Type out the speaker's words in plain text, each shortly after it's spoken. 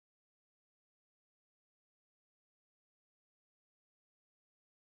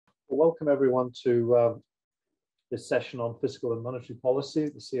Welcome everyone to this session on fiscal and monetary policy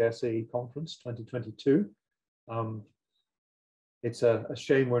at the CSAE conference 2022. It's a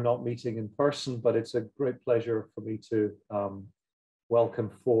shame we're not meeting in person, but it's a great pleasure for me to welcome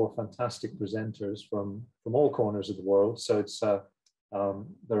four fantastic presenters from all corners of the world. So it's there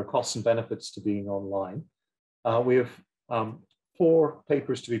are costs and benefits to being online. We have four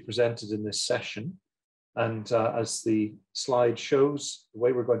papers to be presented in this session. And as the slide shows, the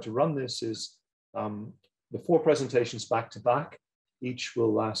way we're going to run this is the four presentations back to back. Each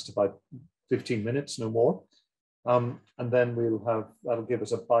will last about 15 minutes, no more. And then that'll give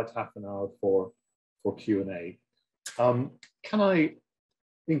us about half an hour for Q&A. Can I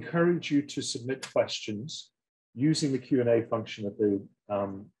encourage you to submit questions using the Q&A function at the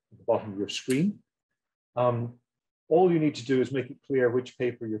bottom of your screen? All you need to do is make it clear which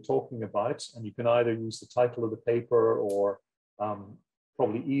paper you're talking about, and you can either use the title of the paper or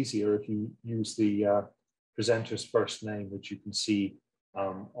probably easier if you use the presenter's first name, which you can see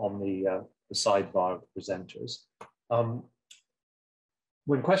on the sidebar of the presenters.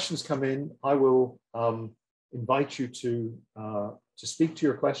 When questions come in, I will invite you to speak to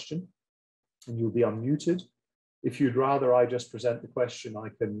your question, and you'll be unmuted. If you'd rather I just present the question, I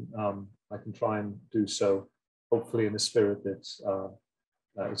can try and do so, hopefully in a spirit that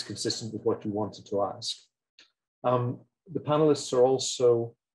is consistent with what you wanted to ask. The panelists are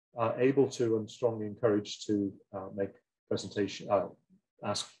also able to and strongly encouraged to make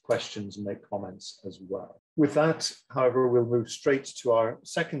ask questions and make comments as well. With that, however, we'll move straight to our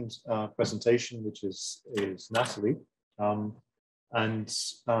second presentation, which is Nathalie.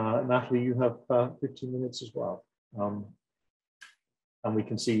 Nathalie, you have 15 minutes as well. And we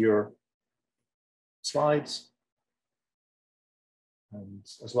can see your slides. And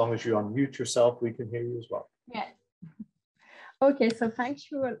as long as you unmute yourself, we can hear you as well. Yeah. Okay, so thanks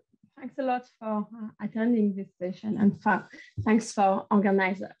a lot for attending this session, and thanks for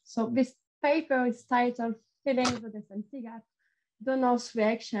organizer. So this paper is titled Filling the Decency Gap, Donors'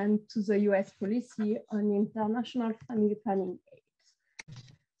 Reaction to the US Policy on International Family Planning Aid.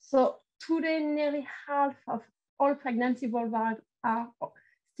 So today, nearly half of all pregnancy worldwide are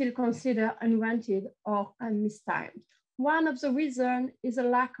still considered unwanted or mistimed. One of the reasons is a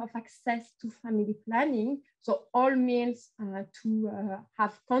lack of access to family planning, so all means to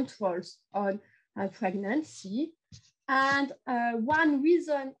have controls on pregnancy. And one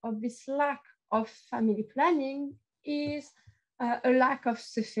reason of this lack of family planning is a lack of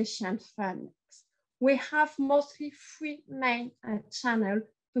sufficient funds. We have mostly three main channels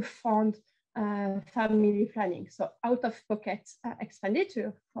to fund family planning. So out-of-pocket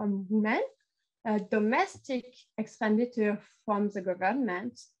expenditure from women, domestic expenditure from the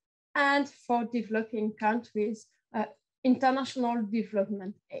government, and for developing countries, international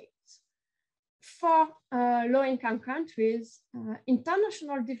development aid. For low-income countries,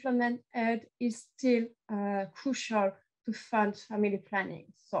 international development aid is still crucial to fund family planning.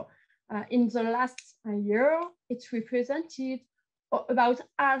 So in the last year, it represented about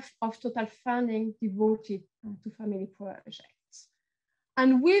half of total funding devoted to family projects.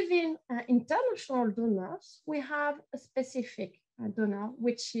 And within international donors, we have a specific donor,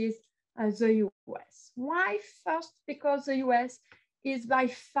 which is the US. Why? First, because the US is by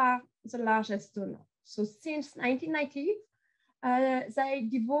far the largest donor. So since 1990, they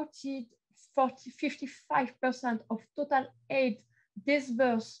devoted 55% of total aid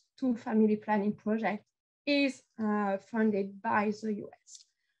disbursed to family planning projects is funded by the US.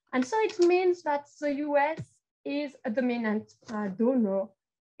 And so it means that the US is a dominant donor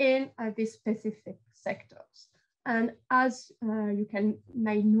in these specific sectors. And as you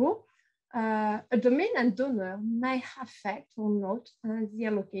may know, a dominant donor may affect or not the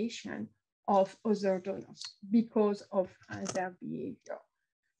allocation of other donors because of their behavior.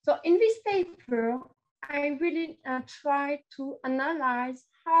 So in this paper, I really try to analyze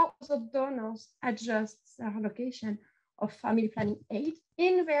how the donors adjust their allocation of family planning aid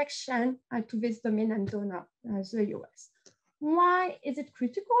in reaction to this dominant donor, the US. Why is it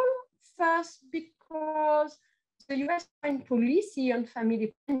critical? First, because the US foreign policy on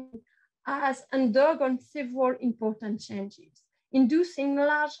family planning has undergone several important changes, inducing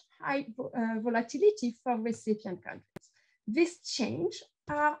large high volatility for recipient countries. These changes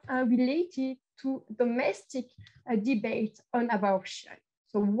are related to domestic debate on abortion.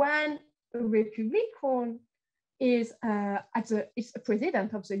 So when a Republican is a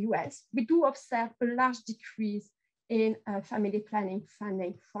president of the US, we do observe a large decrease in family planning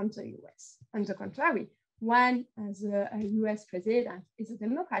funding from the US. On the contrary, when the US president is a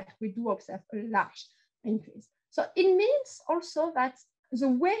Democrat, we do observe a large increase. So it means also that the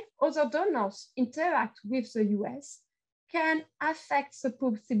way other donors interact with the US can affect the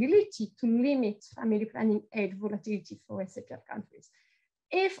possibility to limit family planning aid volatility for recipient countries.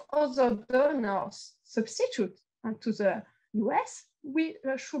 If other donors substitute to the US, we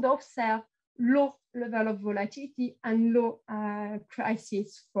should observe low level of volatility and low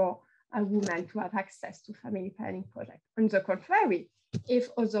crisis for women to have access to family planning projects. On the contrary, if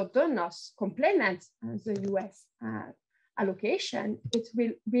other donors complement the US allocation, it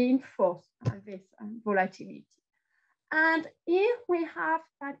will reinforce this volatility. And here we have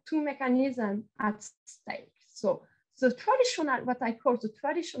two mechanisms at stake. So the traditional, what I call the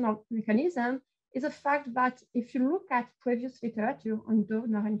traditional mechanism, is the fact that if you look at previous literature on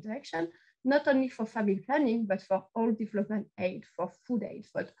donor interaction, not only for family planning, but for all development aid, for food aid,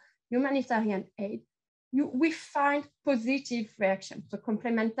 for humanitarian aid, we find positive reactions, so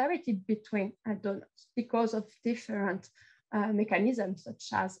complementarity between donors because of different mechanisms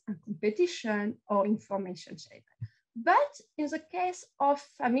such as competition or information sharing. But in the case of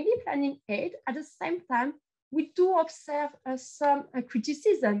family planning aid, at the same time, we do observe some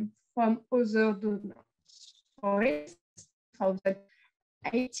criticism from other donors. For instance, in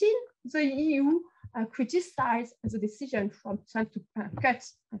 2018, the EU criticized the decision from Trump to cut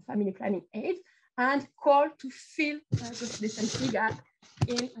family planning aid and called to fill the decency gap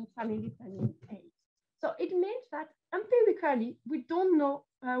in family planning aid. So it means that empirically, we don't know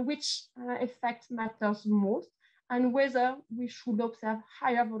which effect matters most and whether we should observe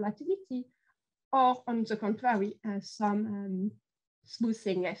higher volatility or, on the contrary, some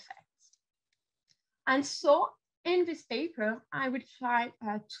smoothing effects. And so in this paper, I will try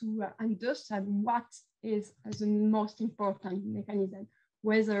to understand what is the most important mechanism,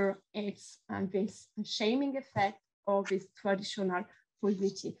 whether it's this shaming effect or this traditional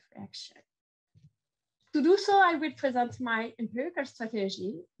positive reaction. To do so, I will present my empirical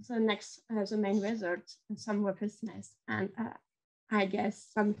strategy, the main results, some robustness, and I guess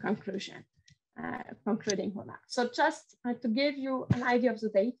some conclusion, concluding remarks. So just to give you an idea of the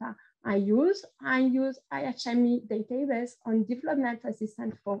data I use IHME database on development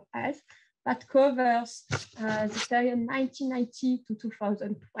assistance for health that covers the period 1990 to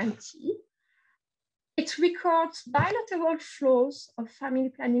 2020. It records bilateral flows of family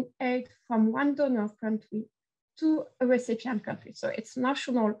planning aid from one donor country to a recipient country. So it's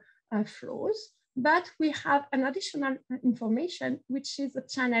national flows, but we have an additional information, which is the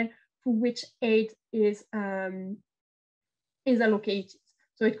channel through which aid is allocated.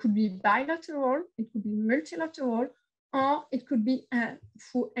 So it could be bilateral, it could be multilateral, or it could be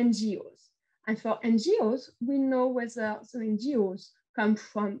through NGOs. And for NGOs, we know whether the NGOs come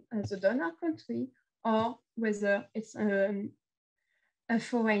from the donor country or whether it's a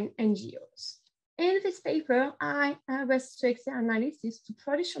foreign NGOs. In this paper, I restrict the analysis to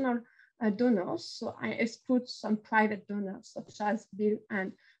traditional donors. So I exclude some private donors, such as Bill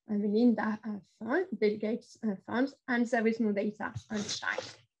and Melinda Fund, Bill Gates funds, and there is no data on China.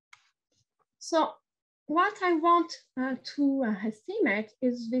 So what I want to estimate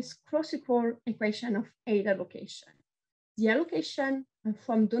is this classical equation of aid allocation. The allocation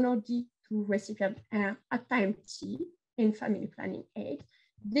from donor D to recipient R at time T in family planning aid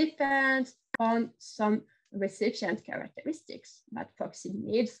depends on some recipient characteristics, that proxy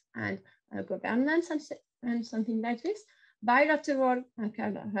needs and governance and something like this, bilateral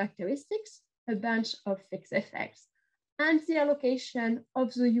characteristics, a bunch of fixed effects, and the allocation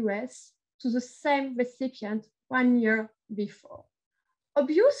of the US to the same recipient 1 year before.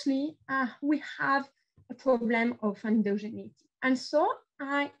 Obviously, we have a problem of endogeneity. And so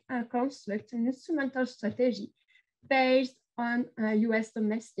I construct an instrumental strategy based on US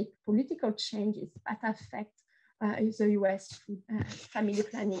domestic political changes that affect the US family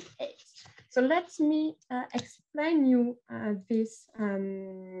planning aid. So let me explain you this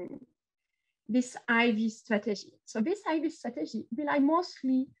IV strategy. So this IV strategy relies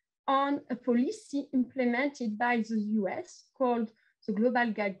mostly on a policy implemented by the US called the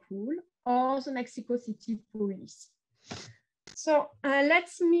Global Guide Rule or the Mexico City policy. So let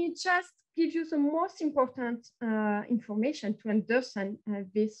me just give you the most important information to understand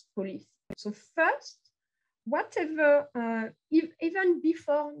this policy. So first, whatever, even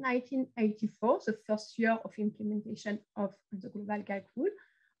before 1984, the first year of implementation of the Global Guide Rule,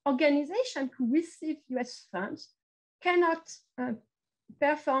 organizations who receive US funds cannot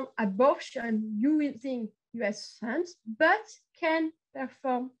perform abortion using US funds, but can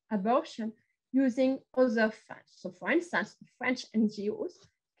perform abortion using other funds. So for instance, French NGOs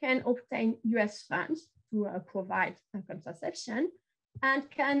can obtain US funds to provide contraception and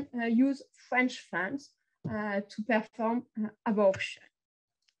can use French funds to perform abortion.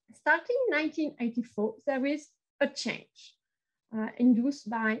 Starting in 1984, there is a change induced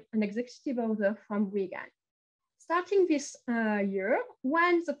by an executive order from Reagan. Starting this year,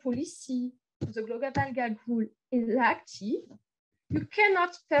 when the policy, the global gag rule is active, you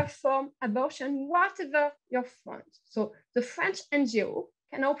cannot perform abortion whatever your funds. So the French NGO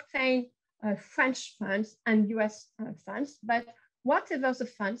can obtain French funds and US funds, but whatever the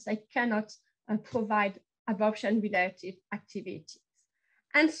funds, they cannot provide abortion-related activities.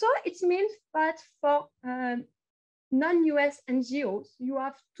 And so it means that for non-US NGOs, you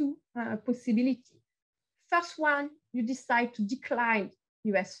have two possibilities. First one, you decide to decline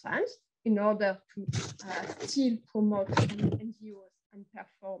US funds in order to still promote NGOs and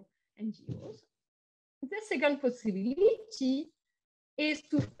perform NGOs. The second possibility is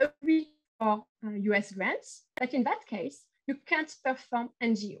to agree for US grants, but in that case, you can't perform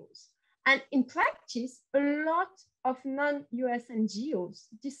NGOs. And in practice, a lot of non-US NGOs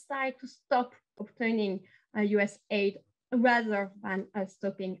decide to stop obtaining US aid rather than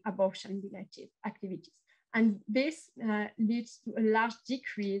stopping abortion-related activities. And this leads to a large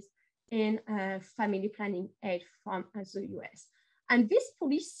decrease in family planning aid from the US. And this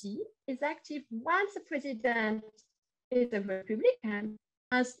policy is active once the president is a Republican,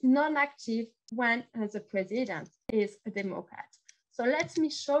 as non-active when the president is a Democrat. So let me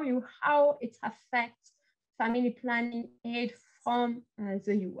show you how it affects family planning aid from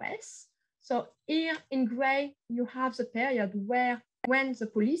the US. So here in gray, you have the period when the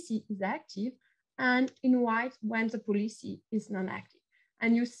policy is active, and in white when the policy is non-active.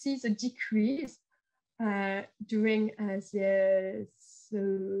 And you see the decrease during the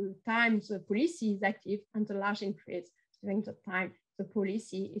time the policy is active, and the large increase during the time the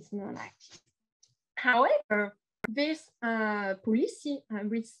policy is non-active. However, this policy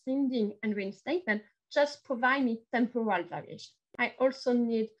rescinding and reinstatement just provide me temporal variation. I also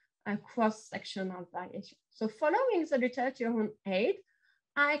need a cross-sectional variation. So following the literature on aid,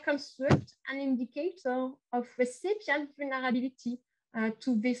 I construct an indicator of recipient vulnerability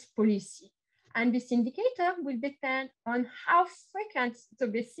to this policy. And this indicator will depend on how frequent the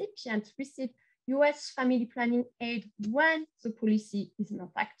recipient receive US family planning aid when the policy is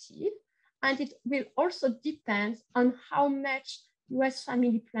not active. And it will also depend on how much US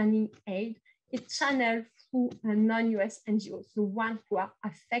family planning aid is channeled through non-US NGOs, the ones who are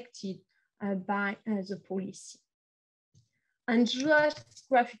affected by the policy. And just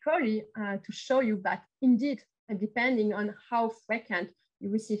graphically to show you that indeed, depending on how frequent you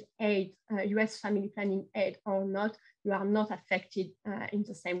receive aid, US family planning aid or not, you are not affected in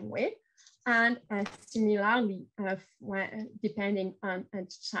the same way. And similarly, depending on the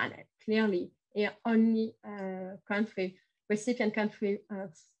channel. Clearly, here only recipient country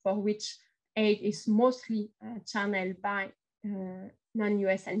for which aid is mostly channeled by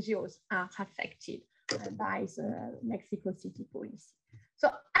non-US NGOs are affected by the Mexico City policy. So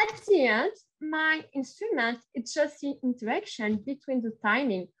at the end, my instrument is just the interaction between the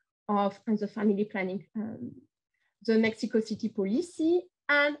timing of the family planning, the Mexico City policy,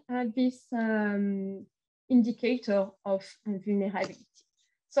 and this indicator of vulnerability.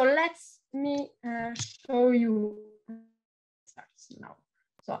 So let me show you now.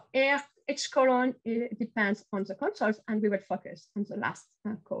 So here, each column depends on the controls, and we will focus on the last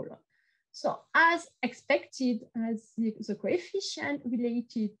column. So as expected, the coefficient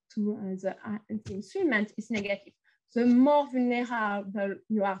related to the instrument is negative. The more vulnerable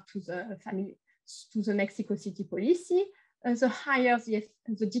you are to the Mexico City policy, the higher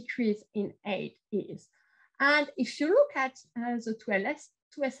the decrease in aid is. And if you look at the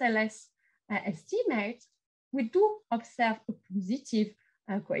 2SLS estimate, we do observe a positive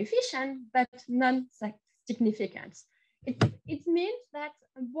coefficient, but non-significant. It means that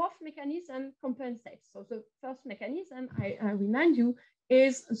both mechanisms compensate. So the first mechanism, I remind you,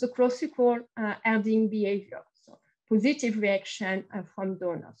 is the classical herding behavior. So positive reaction from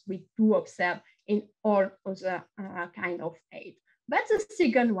donors. We do observe in all other kind of aid. But the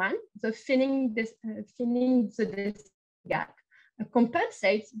second one, the filling the gap,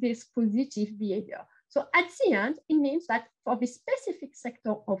 compensates this positive behavior. So at the end, it means that for this specific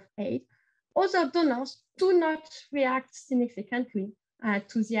sector of aid, other donors do not react significantly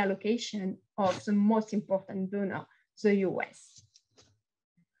to the allocation of the most important donor, the US.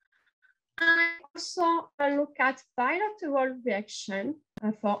 I also look at bilateral reaction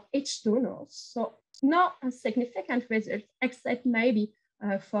for each donor. So not a significant result, except maybe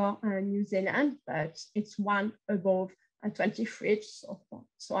for New Zealand, but it's one above 23.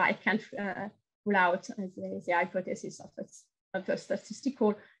 So I can't rule out the hypothesis of a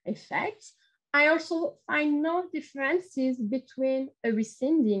statistical effect. I also find no differences between a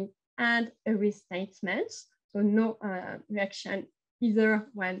rescinding and a restatement. So no reaction either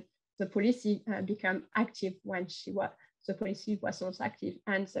when the policy became active when the policy was also active,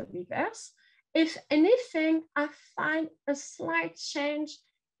 and the reverse. If anything, I find a slight change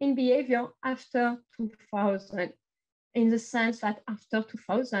in behavior after 2000, in the sense that after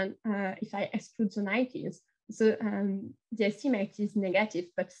 2000, if I exclude the 90s, the estimate is negative,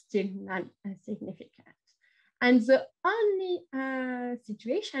 but still not significant. And the only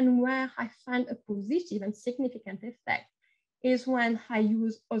situation where I find a positive and significant effect is when I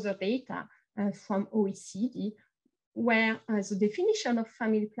use other data from OECD, where the definition of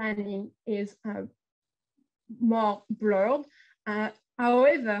family planning is more blurred.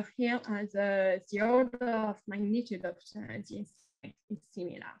 However, here the order of magnitude of the effect is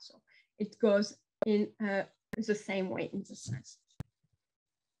similar. So it goes in the same way in the sense.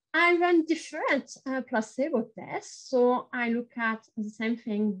 I run different placebo tests. So I look at the same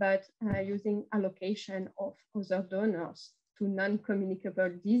thing, but using allocation of other donors to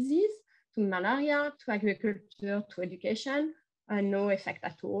non-communicable disease, to malaria, to agriculture, to education, no effect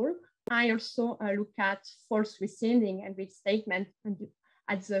at all. I also look at false rescinding and restatement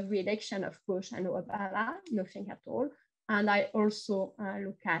at the re-election of Bush and Obama, nothing at all. And I also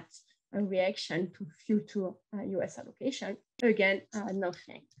look at a reaction to future US allocation, again,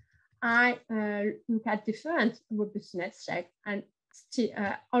 nothing. I look at different robustness checks and still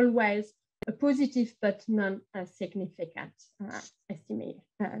always a positive but non-significant estimate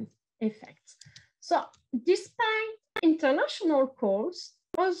effects. So despite international calls,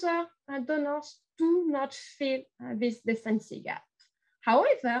 other donors do not fill this decency gap.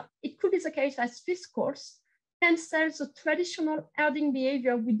 However, it could be the case that Fiscal cancel the traditional herding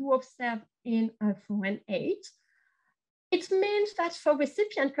behavior we do observe in foreign aid. It means that for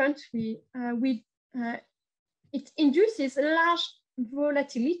recipient country, it induces a large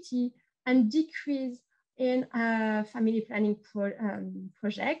volatility and decrease in family planning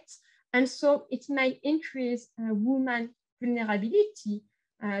projects. And so it may increase women vulnerability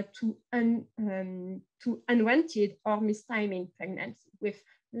to unwanted or mistiming pregnancy with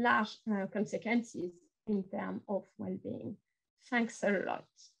large consequences in terms of well-being. Thanks a lot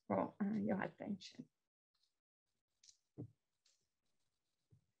for your attention.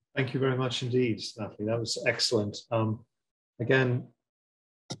 Thank you very much indeed, Nathalie. That was excellent. Again,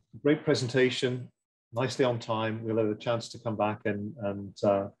 great presentation, nicely on time. We'll have a chance to come back and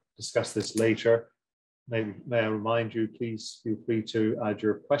discuss this later. May I remind you, please feel free to add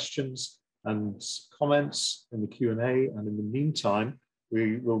your questions and comments in the Q&A. And in the meantime,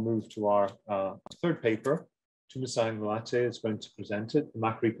 we will move to our third paper. Tumisang Loate is going to present it, the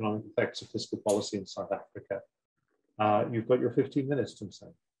macroeconomic effects of fiscal policy in South Africa. You've got your 15 minutes,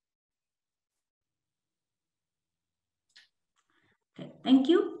 Tumisang. Okay, thank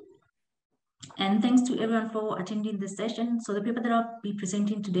you. And thanks to everyone for attending this session. So the paper that I'll be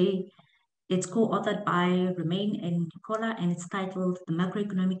presenting today, it's co-authored by Romain and Nicola, and it's titled The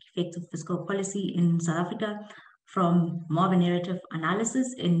Macroeconomic Effects of Fiscal Policy in South Africa from More of a Narrative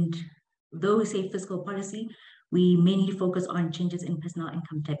Analysis. And though we say fiscal policy, we mainly focus on changes in personal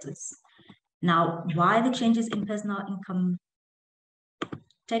income taxes. Now, why the changes in personal income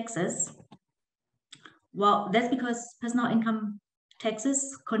taxes? Well, that's because personal income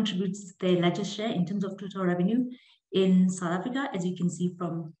taxes contributes the largest share in terms of total revenue in South Africa, as you can see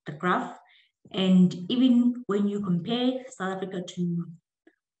from the graph. And even when you compare South Africa to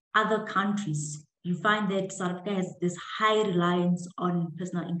other countries, you find that South Africa has this high reliance on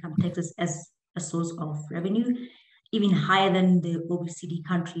personal income taxes as a source of revenue, even higher than the OECD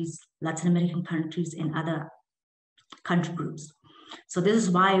countries, Latin American countries, and other country groups. So this is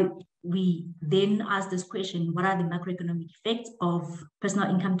why we then ask this question: what are the macroeconomic effects of personal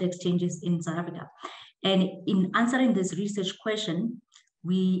income tax changes in South Africa? And in answering this research question,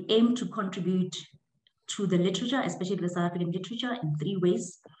 we aim to contribute to the literature, especially the South African literature, in three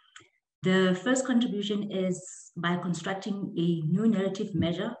ways. The first contribution is by constructing a new narrative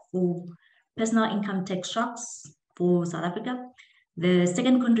measure for personal income tax shocks for South Africa. The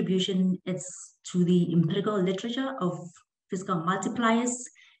second contribution is to the empirical literature of fiscal multipliers,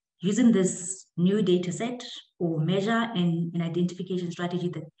 using this new data set or measure and an identification strategy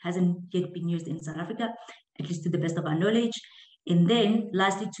that hasn't yet been used in South Africa, at least to the best of our knowledge. And then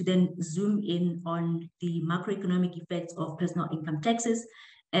lastly, to then zoom in on the macroeconomic effects of personal income taxes,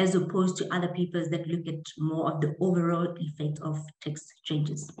 as opposed to other papers that look at more of the overall effect of tax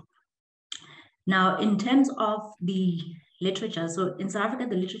changes. Now, in terms of the literature, so in South Africa,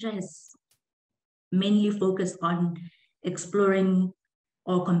 the literature has mainly focused on exploring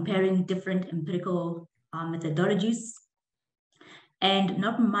or comparing different empirical methodologies. And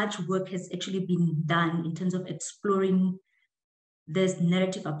not much work has actually been done in terms of exploring this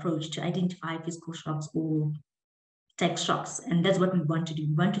narrative approach to identify fiscal shocks or tax shocks. And that's what we want to do.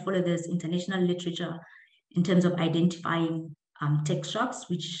 We want to follow this international literature in terms of identifying tax shocks,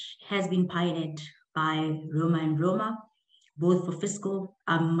 which has been pioneered by Roma and Roma, both for fiscal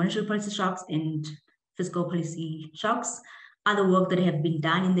monetary policy shocks and fiscal policy shocks. Other work that have been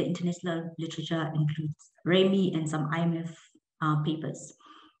done in the international literature includes REMI and some IMF papers.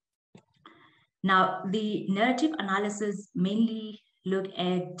 Now, the narrative analysis mainly look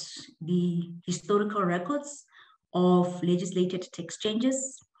at the historical records of legislated tax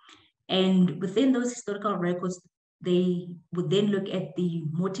changes. And within those historical records, they would then look at the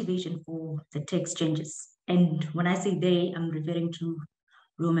motivation for the tax changes. And when I say they, I'm referring to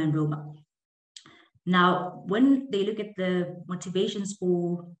Roma and Roma. Now, when they look at the motivations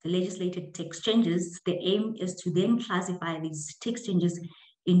for the legislated tax changes, the aim is to then classify these tax changes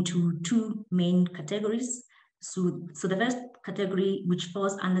into two main categories. So the first category, which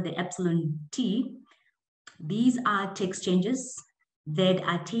falls under the epsilon T, these are tax changes that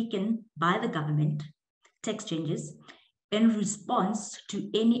are taken by the government, tax changes, in response to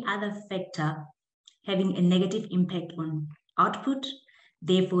any other factor having a negative impact on output.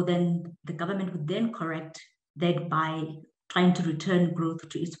 Therefore, then the government would then correct that by trying to return growth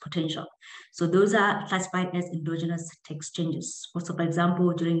to its potential. So those are classified as endogenous tax changes. Also, for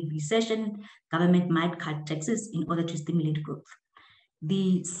example, during recession, government might cut taxes in order to stimulate growth.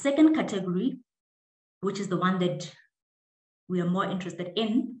 The second category, which is the one that we are more interested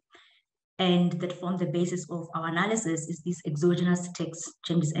in, and that form the basis of our analysis, is these exogenous tax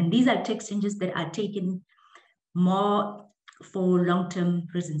changes. And these are tax changes that are taken more for long-term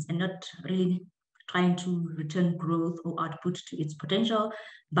reasons and not really trying to return growth or output to its potential,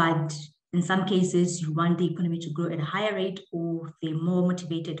 but in some cases you want the economy to grow at a higher rate, or they're more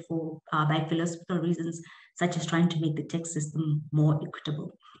motivated for by philosophical reasons, such as trying to make the tax system more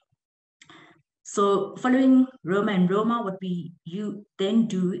equitable. So following Roma and Roma, what you then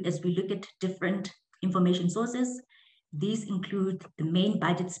do is we look at different information sources. These include the main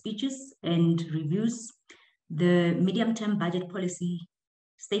budget speeches and reviews, the medium-term budget policy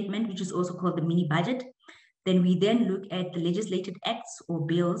statement, which is also called the mini budget. Then we then look at the legislated acts or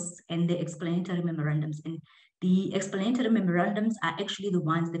bills and the explanatory memorandums. And the explanatory memorandums are actually the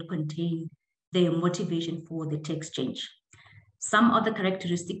ones that contain the motivation for the tax change. Some other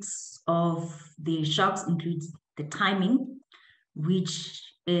characteristics of the shocks include the timing, which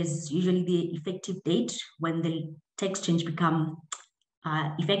is usually the effective date when the tax change become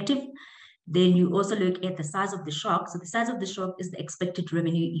effective. Then you also look at the size of the shock. So the size of the shock is the expected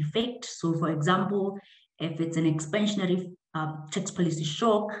revenue effect. So for example, if it's an expansionary tax policy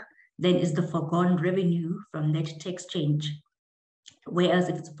shock, then it's the foregone revenue from that tax change. Whereas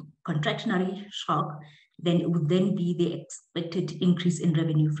if it's a contractionary shock, then it would then be the expected increase in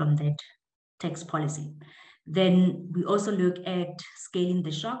revenue from that tax policy. Then we also look at scaling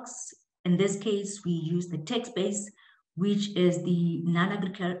the shocks. In this case, we use the tax base, which is the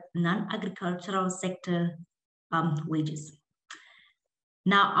non-agricultural sector wages.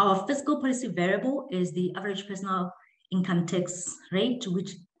 Now, our fiscal policy variable is the average personal income tax rate,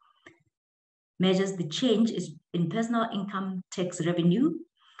 which measures the change in personal income tax revenue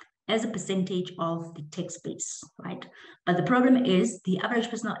as a percentage of the tax base, right? But the problem is the average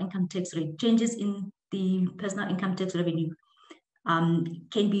personal income tax rate changes in the personal income tax revenue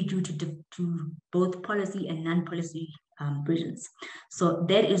can be due to both policy and non-policy reasons. So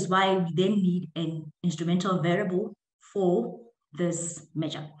that is why we then need an instrumental variable for this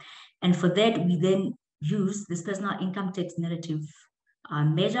measure. And for that, we then use this personal income tax narrative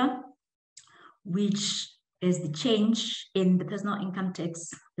measure, which is the change in the personal income tax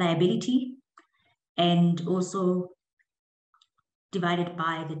liability and also divided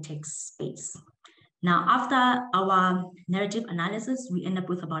by the tax base. Now, after our narrative analysis, we end up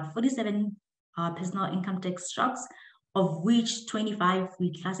with about 47 personal income tax shocks, of which 25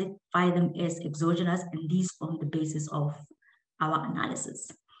 we classify them as exogenous, and these form the basis of our analysis.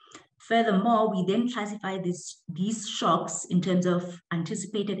 Furthermore, we then classify these shocks in terms of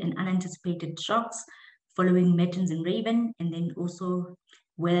anticipated and unanticipated shocks following Mertens and Raven, and then also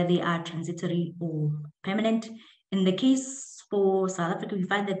whether they are transitory or permanent. In the case for South Africa, we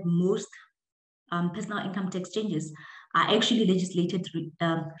find that most personal income tax changes are actually legislated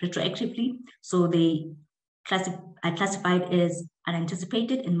retroactively. So they are classified as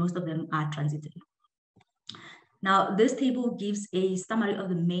unanticipated, and most of them are transitory. Now, this table gives a summary of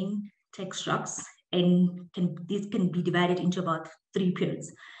the main tax shocks and these can be divided into about 3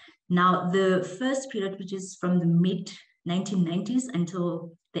 periods. Now, the first period, which is from the mid-1990s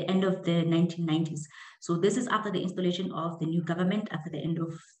until the end of the 1990s. So this is after the installation of the new government, after the end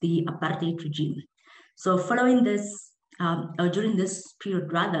of the apartheid regime. So following this, or during this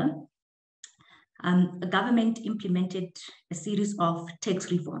period rather, the government implemented a series of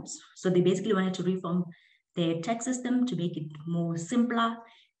tax reforms. So they basically wanted to reform their tax system to make it more simpler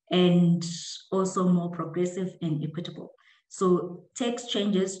and also more progressive and equitable. So tax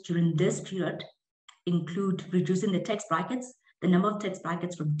changes during this period include reducing the tax brackets, the number of tax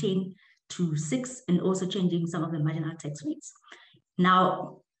brackets from 10 to 6, and also changing some of the marginal tax rates.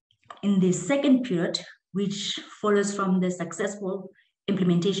 Now, in the second period, which follows from the successful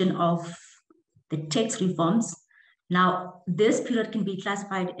implementation of the tax reforms, now this period can be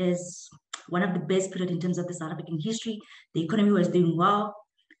classified as one of the best periods in terms of the South African history. The economy was doing well,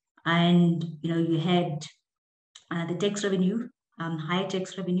 and you had the tax revenue, higher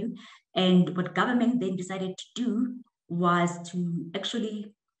tax revenue. And what government then decided to do was to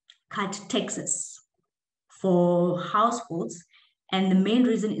actually cut taxes for households. And the main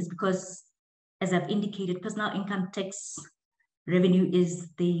reason is because, as I've indicated, personal income tax revenue is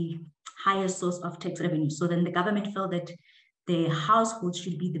the highest source of tax revenue. So then the government felt that the households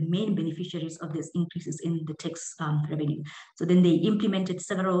should be the main beneficiaries of these increases in the tax revenue. So then they implemented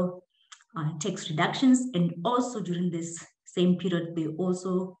several tax reductions, and also during this same period, they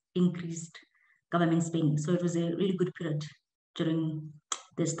also increased government spending. So it was a really good period during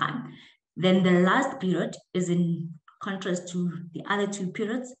this time. Then the last period is in contrast to the other 2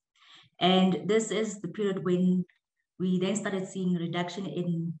 periods. And this is the period when we then started seeing a reduction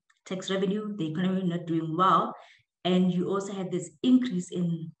in tax revenue, the economy not doing well, and you also had this increase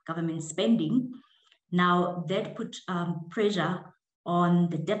in government spending. Now that put pressure on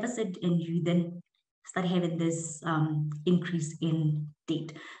the deficit, and you then start having this increase in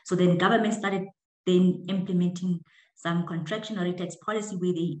debt. So then government started then implementing some contractionary tax policy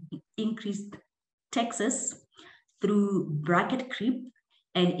where they increased taxes through bracket creep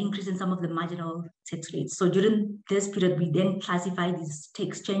and increasing some of the marginal tax rates. So during this period, we then classify these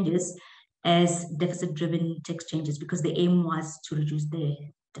tax changes as deficit-driven tax changes because the aim was to reduce the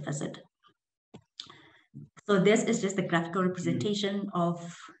deficit. So this is just a graphical representation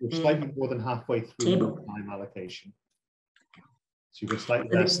of You're slightly more than halfway through table. the time allocation. So you've got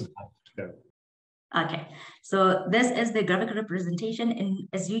slightly less than half to go. Okay, so this is the graphical representation, and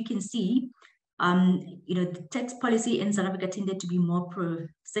as you can see, the tax policy in South Africa tended to be more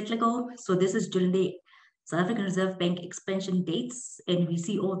pro-cyclical. So this is during the South African Reserve Bank expansion dates, and we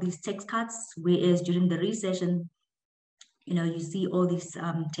see all these tax cuts, whereas during the recession, you see all these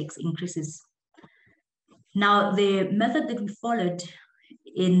tax increases. Now, the method that we followed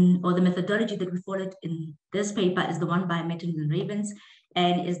or the methodology that we followed in this paper is the one by Merton and Ravens,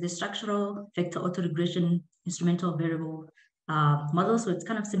 and is the structural vector autoregression instrumental variable model. So it's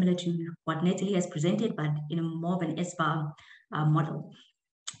kind of similar to what Nathalie has presented, but in a more of an SVAR model.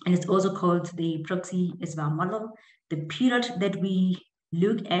 And it's also called the proxy SVAR model. The period that we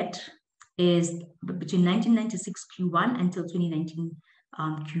look at is between 1996 Q1 until 2019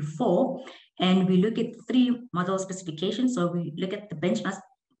 Q4. And we look at 3 model specifications. So we look at the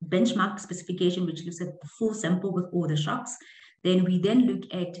benchmark specification, which looks at the full sample with all the shocks. Then we then look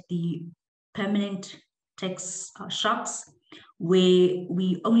at the permanent tax shocks, where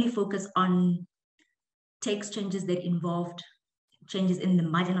we only focus on tax changes that involved changes in the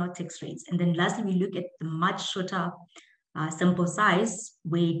marginal tax rates. And then lastly, we look at the much shorter sample size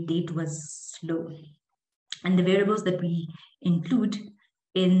where date was low. And the variables that we include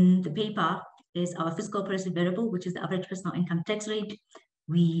in the paper is our fiscal policy variable, which is the average personal income tax rate.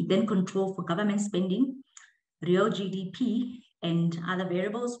 We then control for government spending, real GDP, and other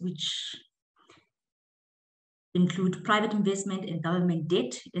variables, which include private investment and government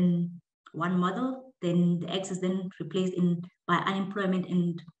debt in one model. Then the X is then replaced by unemployment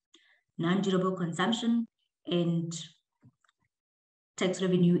and non-durable consumption, and tax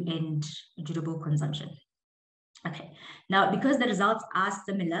revenue and durable consumption. Okay, now because the results are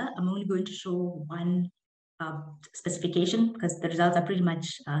similar, I'm only going to show one specification because the results are pretty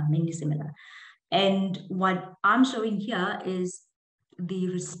much mainly similar. And what I'm showing here is the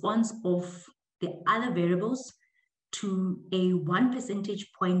response of the other variables to a 1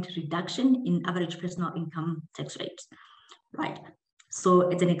 percentage point reduction in average personal income tax rates, right? So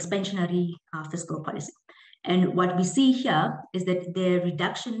it's an expansionary fiscal policy. And what we see here is that the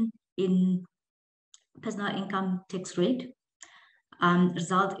reduction in personal income tax rate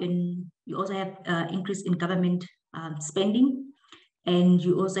result in, you also have increase in government spending, And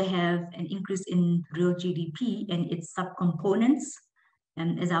you also have an increase in real GDP and its subcomponents,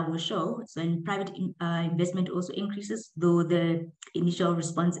 as I will show. So in private investment also increases, though the initial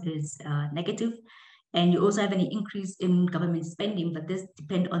response is negative. And you also have an increase in government spending, but this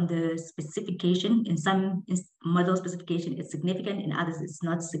depends on the specification. In some model specification, it's significant. In others, it's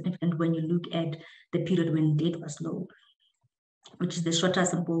not significant when you look at the period when debt was low, which is the shorter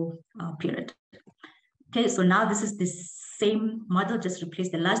sample period. Okay, so now this is the same model, just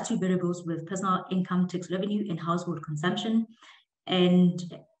replace the last two variables with personal income tax revenue and household consumption. And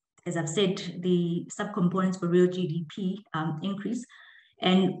as I've said, the subcomponents for real GDP increase.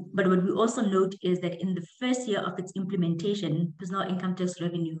 But what we also note is that in the first year of its implementation, personal income tax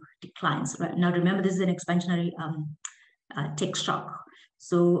revenue declines. Right now, remember, this is an expansionary tax shock.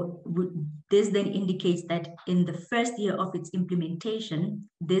 So this then indicates that in the first year of its implementation,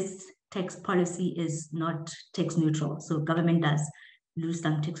 this tax policy is not tax neutral. So government does lose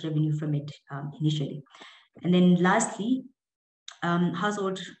some tax revenue from it initially. And then lastly,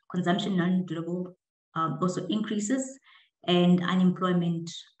 household consumption non-durable also increases, and unemployment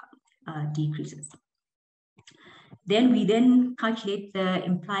decreases. Then we calculate the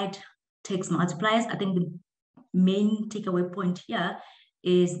implied tax multipliers. I think the main takeaway point here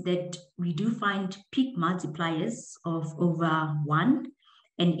is that we do find peak multipliers of over 1.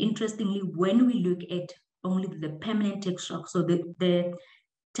 And interestingly, when we look at only the permanent tax shock, so the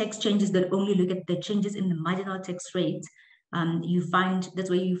tax changes that only look at the changes in the marginal tax rate, you find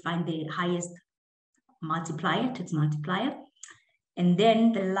that's where you find the highest multiplier, tax multiplier. And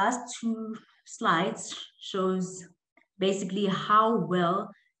then the last two slides shows basically how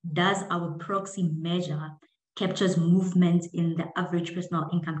well does our proxy measure captures movement in the average personal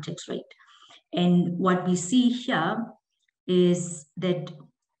income tax rate. And what we see here is that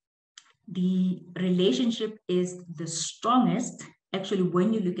the relationship is the strongest actually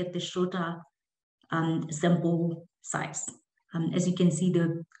when you look at the shorter sample size. As you can see,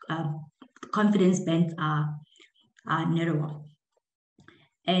 the confidence bands are narrower.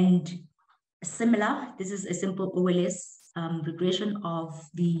 And similar, this is a simple OLS regression of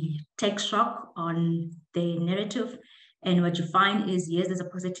the tax shock on the narrative. And what you find is, yes, there's a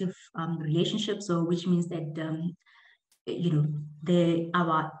positive relationship. So which means that,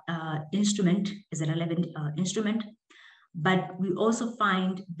 our instrument is a relevant instrument. But we also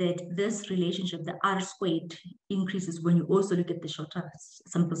find that this relationship, the R squared, increases when you also look at the shorter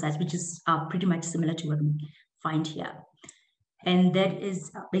sample size, which is pretty much similar to what we find here. And that is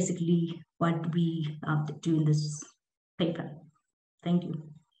basically what we do in this paper. Thank you.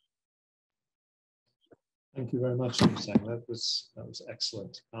 Thank you very much, Tumisang. That was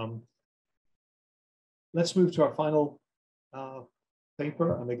excellent. Let's move to our final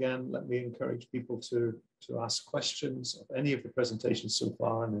paper. And again, let me encourage people to ask questions of any of the presentations so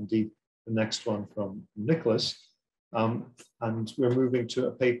far, and indeed the next one from Nicholas. And we're moving to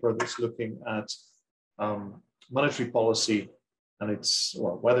a paper that's looking at monetary policy and its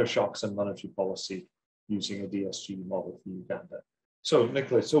weather shocks and monetary policy using a DSGE model for Uganda. So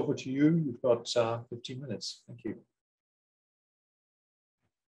Nicholas, over to you. You've got 15 minutes. Thank you.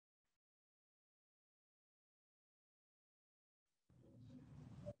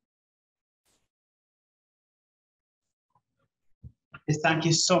 Yes, thank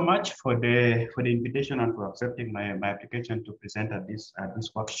you so much for the invitation and for accepting my application to present at this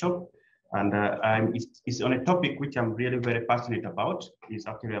workshop. And it's on a topic which I'm really very passionate about. It's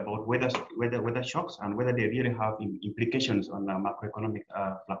actually about weather shocks and whether they really have implications on macroeconomic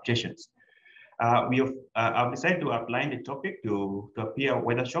fluctuations. I've decided to outline the topic to appear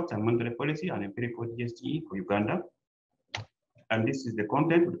weather shocks and monetary policy and empirical DSGE for Uganda. And this is the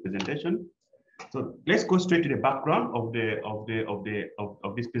content of the presentation. So let's go straight to the background of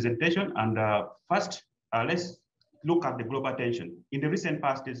this presentation. And first, let's look at the global tension. In the recent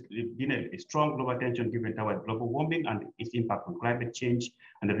past, there's been a strong global tension given towards global warming and its impact on climate change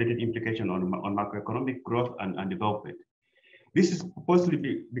and the related implication on macroeconomic growth and development. This is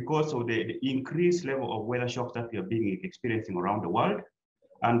possibly because of the increased level of weather shocks that we are experiencing around the world.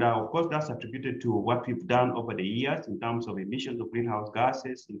 And of course, that's attributed to what we've done over the years in terms of emissions of greenhouse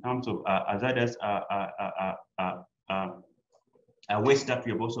gases, in terms of hazardous waste that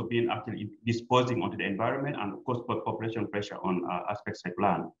we have also been actually disposing onto the environment, and of course, population pressure on aspects like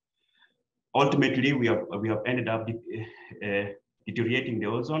land. Ultimately, we have ended up deteriorating the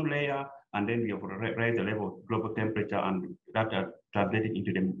ozone layer, and then we have raised the level of global temperature, and that translated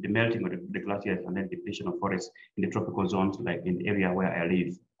into the melting of the glaciers and then depletion of forests in the tropical zones, like in the area where I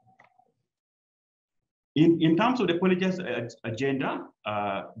live. In terms of the policy agenda,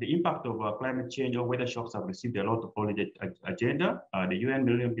 the impact of climate change or weather shocks have received a lot of policy agenda. The UN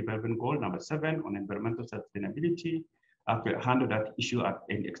Millennium Development Goal number 7 on environmental sustainability handled that issue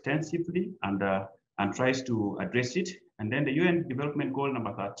extensively and tries to address it. And then the UN Development Goal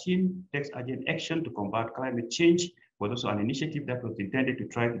number 13 takes urgent action to combat climate change, was also an initiative that was intended to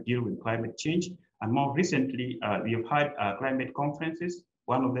try to deal with climate change. And more recently, we have had climate conferences.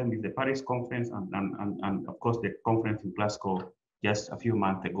 One of them is the Paris conference and of course the conference in Glasgow just a few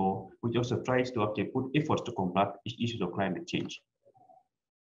months ago, which also tries to actually put efforts to combat issues of climate change.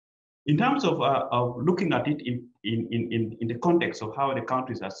 In terms of looking at it in the context of how the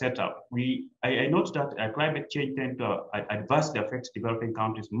countries are set up, I note that climate change tends to adversely affect developing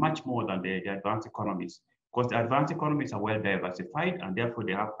countries much more than the advanced economies, because the advanced economies are well diversified and therefore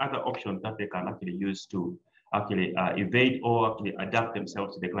they have other options that they can actually use to actually evade or actually adapt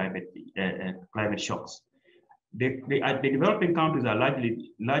themselves to the climate shocks. The developing countries are largely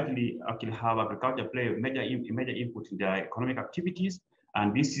actually have agriculture play a major input in their economic activities,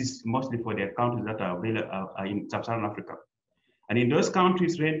 and this is mostly for the countries that are in sub-Saharan Africa. And in those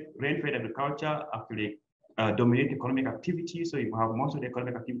countries, rain-fed agriculture actually dominate economic activity. So you have most of the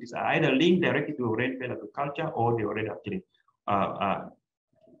economic activities are either linked directly to rain-fed agriculture or they already actually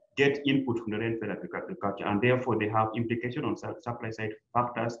get input from the rain-fed agriculture, and therefore they have implication on supply-side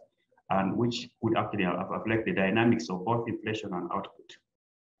factors, and which could actually affect the dynamics of both inflation and output.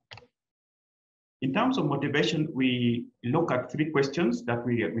 In terms of motivation, we look at 3 questions that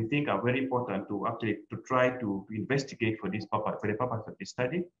we think are very important to actually try to investigate for this purpose, for the purpose of this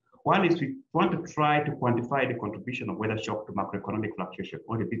study. One is we want to try to quantify the contribution of weather shock to macroeconomic fluctuation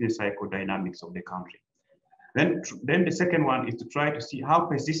or the business cycle dynamics of the country. Then the second one is to try to see how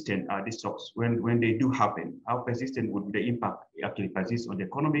persistent are these shocks when they do happen. How persistent would the impact actually persist on the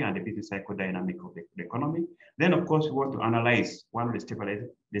economy and the business cycle dynamic of the economy. Then, of course, we want to analyze one of the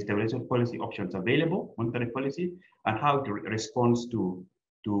stabilization policy options available, monetary policy, and how it responds to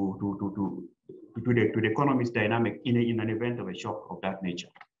the economy's dynamic in an event of a shock of that nature.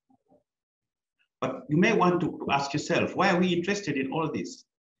 But you may want to ask yourself, why are we interested in all this?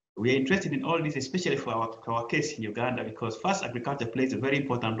 We are interested in all this, especially for our case in Uganda, because first, agriculture plays a very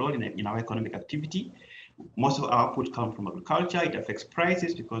important role in our economic activity. Most of our output comes from agriculture. It affects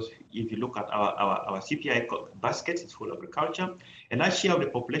prices because if you look at our CPI basket, it's full of agriculture. A large share of the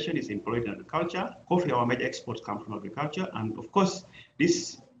population is employed in agriculture. Coffee, our major exports come from agriculture. And of course,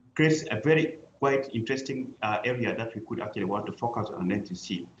 this creates a very quite interesting area that we could actually want to focus on and then to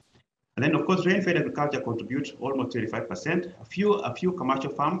see. And then, of course, rain-fed agriculture contributes almost 35%. A few commercial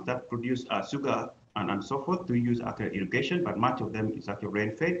farms that produce sugar and so forth to use irrigation, but much of them is actually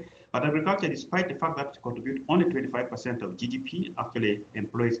rain-fed. But agriculture, despite the fact that it contributes only 25% of GDP, actually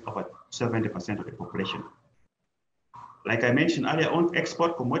employs about 70% of the population. Like I mentioned earlier on,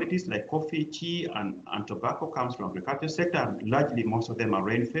 export commodities like coffee, tea, and tobacco comes from agriculture sector, and largely most of them are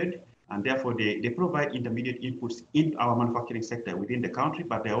rain-fed. And therefore, they provide intermediate inputs in our manufacturing sector within the country,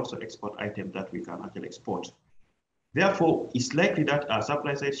 but they also export items that we can actually export. Therefore, it's likely that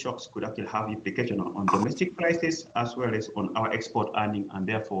supply-side shocks could actually have implication on domestic prices as well as on our export earning, and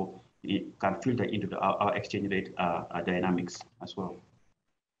therefore it can filter into our exchange rate dynamics as well.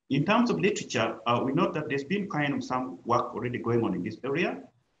 In terms of literature, we note that there's been kind of some work already going on in this area,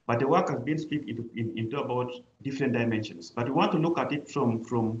 but the work has been split into about different dimensions. But we want to look at it from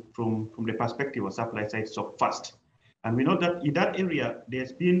the perspective of supply side shock first. And we know that in that area,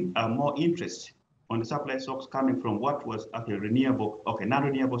 there's been more interest on the supply shocks coming from what was actually renewable,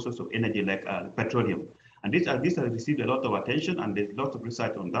 non-renewable source of energy like petroleum. And this has received a lot of attention, and there's lots of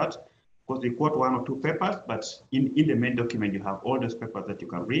research on that. Of course, we quote 1 or 2 papers, but in the main document, you have all those papers that you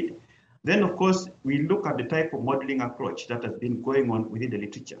can read. Then, of course, we look at the type of modeling approach that has been going on within the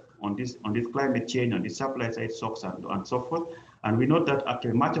literature on this climate change, on the supply side shocks, and so forth. And we know that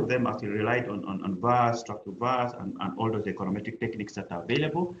actually much of them actually relied on VARs, structural VARs, and all those econometric techniques that are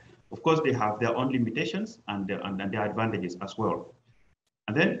available. Of course, they have their own limitations and their advantages as well.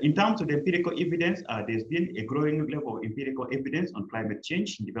 And then in terms of the empirical evidence, there's been a growing level of empirical evidence on climate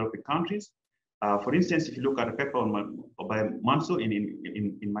change in developing countries. For instance, if you look at a paper by Manso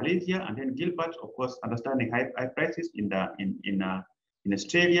in Malaysia, and then Gilbert, of course, understanding high prices in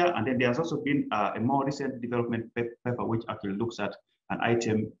Australia, and then there's also been a more recent development paper which actually looks at an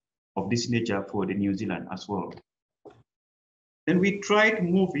item of this nature for the New Zealand as well. Then we try to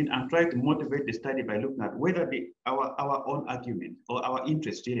move in and try to motivate the study by looking at whether our own argument or our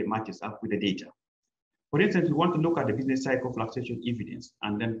interest really matches up with the data. For instance, we want to look at the business cycle fluctuation evidence.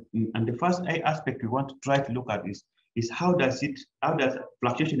 And the first aspect we want to try to look at is is how does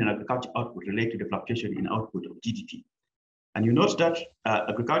fluctuation in agriculture output relate to the fluctuation in output of GDP? And you note that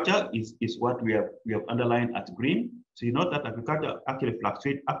agriculture is what we have underlined as green. So you note that agriculture actually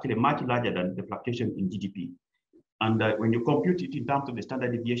fluctuates actually much larger than the fluctuation in GDP. And when you compute it in terms of the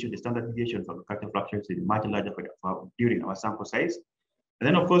standard deviation for agriculture fluctuates is much larger during our sample size. And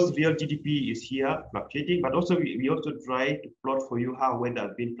then of course, real GDP is here fluctuating, but also we also try to plot for you how weather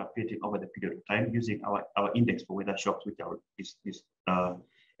has been fluctuating over the period of time using our index for weather shocks, which I will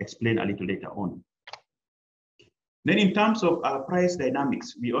explain a little later on. Then in terms of price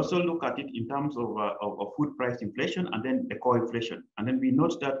dynamics, we also look at it in terms of food price inflation and then the core inflation. And then we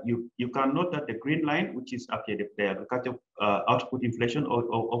note that you can note that the green line, which is actually the agricultural output inflation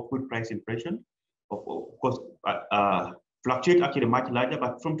or food price inflation, of course, fluctuate actually much larger.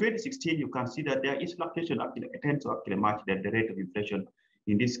 But from 2016, you can see that there is fluctuation actually tends to actually match the rate of inflation.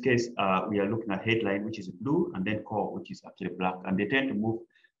 In this case, we are looking at headline, which is blue, and then core, which is actually black, and they tend to move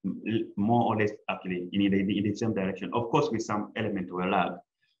more or less actually in the same direction, of course, with some element of a lag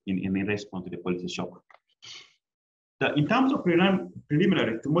in response to the policy shock. In terms of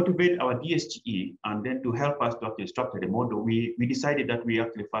preliminary, to motivate our DSGE and then to help us to actually structure the model, we decided that we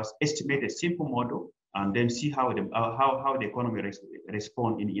actually first estimate a simple model and then see how the economy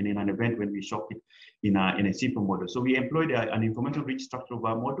respond in an event when we shock it in a simple model. So we employed an information-rich structure of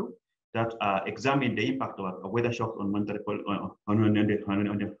our model that examine the impact of weather shocks on monetary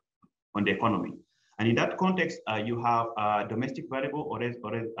on the economy. And in that context, you have domestic variable already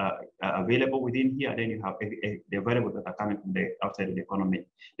available within here. Then you have the variables that are coming from the outside of the economy.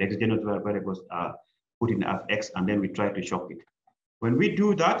 The exogenous variables are put in as X, and then we try to shock it. When we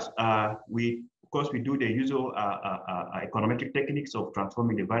do that, of course we do the usual econometric techniques of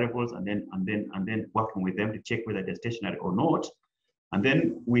transforming the variables and then working with them to check whether they're stationary or not. And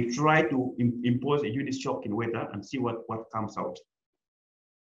then we try to impose a unit shock in weather and see what comes out.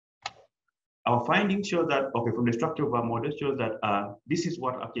 Our findings show that, okay, from the structure of our model shows that this is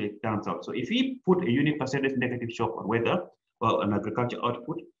what actually turns out. So if we put a unit percentage negative shock on weather or on agriculture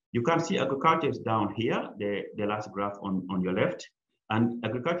output, you can see agriculture is down here, the last graph on your left, and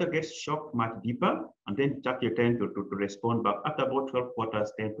agriculture gets shocked much deeper, and then it actually tends to respond back. After about 12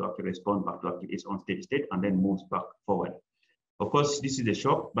 quarters, tend to actually respond back to actually its own steady state and then moves back forward. Of course, this is a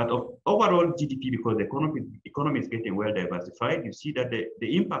shock, but overall GDP, because the economy is getting well diversified, you see that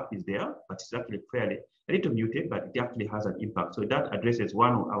the impact is there, but it's actually fairly a little muted, but it actually has an impact. So that addresses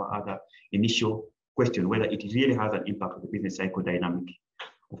one of our other initial question, whether it really has an impact on the business cycle dynamic.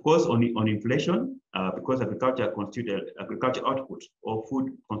 Of course, on inflation, because agriculture output or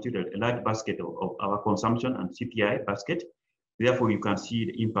food constituted a large basket of our consumption and CPI basket, therefore you can see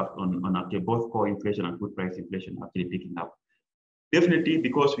the impact on actually both core inflation and food price inflation actually picking up. Definitely,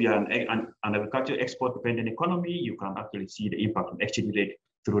 because we are an agriculture export-dependent economy, you can actually see the impact on exchange rate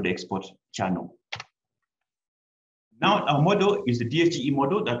through the export channel. Now, our model is the DSGE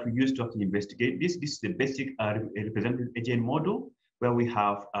model that we use to actually investigate this. This is the basic representative agent model, where we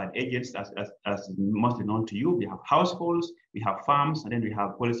have agents as mostly known to you. We have households, we have farms, and then we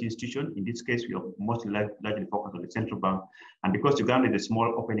have policy institutions. In this case, we are mostly largely focused on the central bank. And because Uganda is a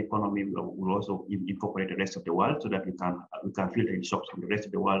small open economy, we will also incorporate the rest of the world so that we can filter in shocks from the rest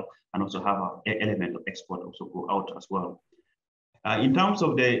of the world and also have an element of export also go out as well. In terms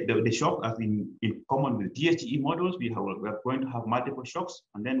of the shock, as in common with DSGE models, we are going to have multiple shocks,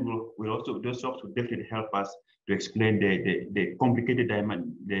 and then those shocks will definitely help us to explain the complicated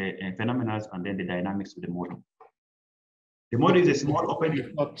phenomena and then the dynamics of the model. The model is a small open.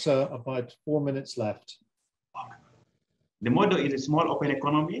 We've got about 4 minutes left. The model is a small open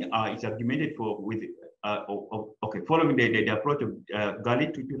economy. It's argumented following the approach of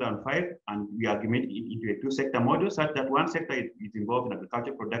Gali 2005, and we argument it into a two-sector model such that one sector is involved in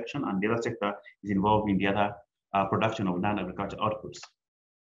agricultural production and the other sector is involved in the other production of non-agriculture outputs.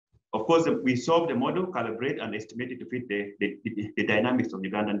 Of course, we solve the model, calibrate, and estimate it to fit the dynamics of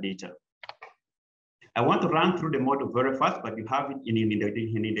Ugandan data. I want to run through the model very fast, but you have it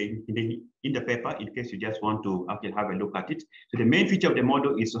in the paper in case you just want to actually have a look at it. So the main feature of the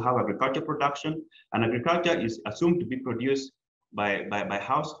model is to have agriculture production, and agriculture is assumed to be produced by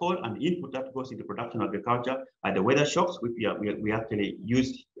household, and the input that goes into production of agriculture are the weather shocks, which we actually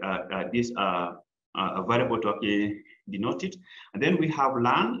use this variable to actually denote it. And then we have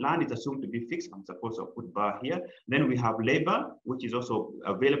land. Land is assumed to be fixed. I'm supposed to put bar here. Then we have labor, which is also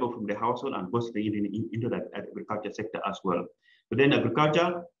available from the household and goes into the agriculture sector as well. So then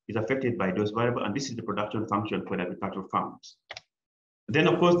agriculture is affected by those variables, and this is the production function for the agricultural farms. Then,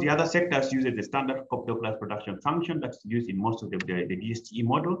 of course, the other sectors use the standard cost production function that's used in most of the DSGE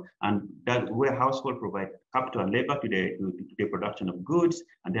model, and that where household provide capital and labor to the production of goods,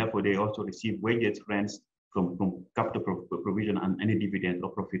 and therefore they also receive wages, rents from capital provision and any dividend or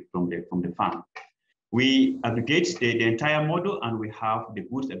profit from the farm. We aggregate the entire model, and we have the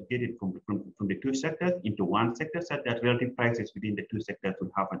goods aggregated from the two sectors into one sector, such that relative prices within the two sectors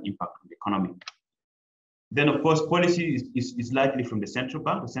will have an impact on the economy. Then, of course, policy is largely from the central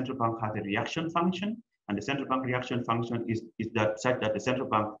bank. The central bank has a reaction function, and the central bank reaction function is that such that the central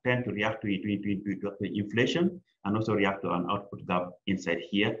bank tend to react to inflation and also react to an output gap inside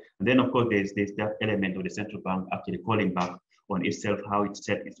here. And then, of course, there's that element of the central bank actually calling back on itself, how it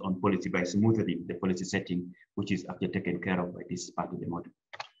set its own policy by smoothing the policy setting, which is actually taken care of by this part of the model.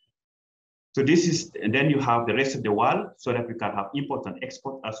 So this is, and then you have the rest of the world, so that we can have import and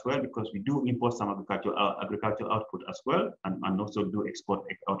export as well, because we do import some agricultural output as well, and also do export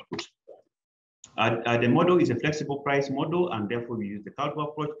output. The model is a flexible price model, and therefore we use the Calvo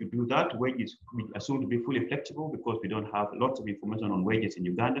approach to do that. Wages we assume to be fully flexible because we don't have lots of information on wages in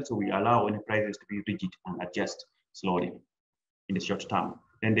Uganda, so we allow any prices to be rigid and adjust slowly in the short term.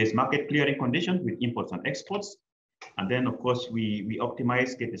 Then there's market clearing conditions with imports and exports. And then, of course, we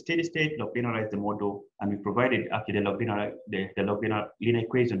optimize, get the steady state, log linearize the model, and we provided actually the log linear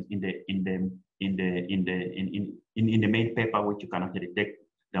equations in the main paper, which you can actually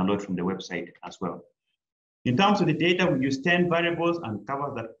download from the website as well. In terms of the data, we use 10 variables and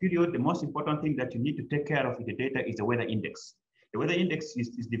cover that period. The most important thing that you need to take care of with the data is the weather index. The weather index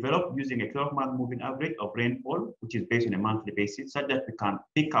is developed using a 12-month moving average of rainfall, which is based on a monthly basis, such that we can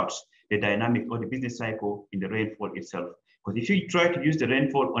pick out the dynamic or the business cycle in the rainfall itself. Because if you try to use the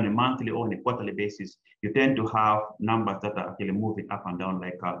rainfall on a monthly or on a quarterly basis, you tend to have numbers that are actually moving up and down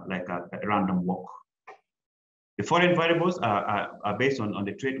like a random walk. The foreign variables are based on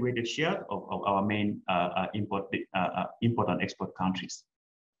the trade-weighted share of our main import and export countries.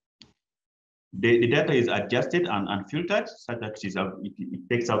 The data is adjusted and filtered so that it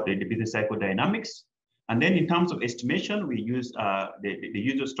takes out the business cycle dynamics. And then in terms of estimation, we use the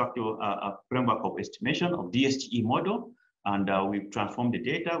user structural framework of estimation of DSGE model. And we transform the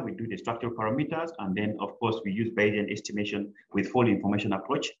data, we do the structural parameters, and then of course we use Bayesian estimation with full information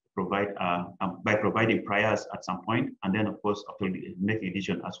approach by providing priors at some point, and then of course after making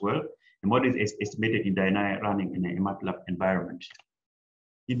addition as well. The model is estimated in dynamic running in a MATLAB environment.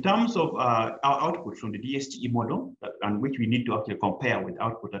 In terms of our output from the DSGE model, and which we need to actually compare with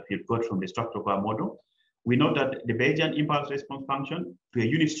output that we've got from the structural model, we know that the Bayesian impulse response function to a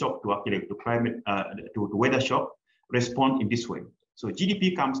unit shock to weather shock respond in this way. So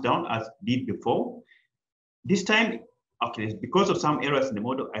GDP comes down as did before. This time, okay, because of some errors in the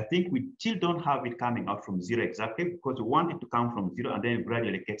model, I think we still don't have it coming out from zero exactly, because we want it to come from zero and then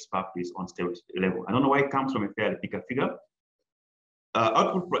gradually gets back to its unstable level. I don't know why it comes from a fairly bigger figure.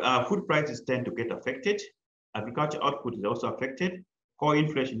 Food prices tend to get affected. Agriculture output is also affected. Core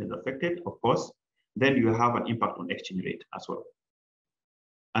inflation is affected, of course. Then you have an impact on exchange rate as well.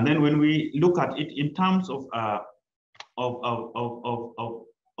 And then when we look at it in terms of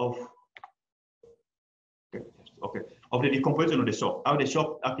the decomposition of the shock, how the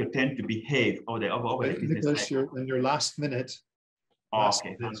shock actually tend to behave over the business cycle. You're in your last minute.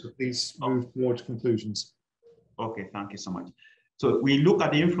 Okay. So please move towards conclusions. Okay, thank you so much. So we look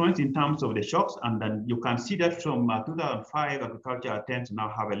at the influence in terms of the shocks, and then you can see that from 2005, agriculture tends to now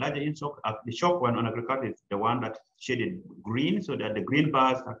have a larger shock. The shock one on agriculture is the one that's shaded green, so that the green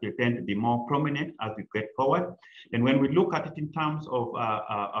bars actually tend to be more prominent as we get forward. And when we look at it in terms of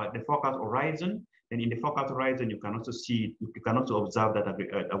the forecast horizon, then in the forecast horizon, you can also see, you can also observe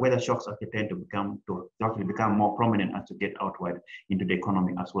that weather shocks actually tend to become more prominent as you get outward into the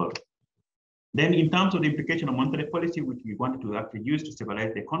economy as well. Then in terms of the implication of monetary policy, which we wanted to actually use to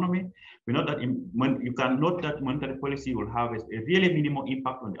stabilize the economy, we know that you can note that monetary policy will have a really minimal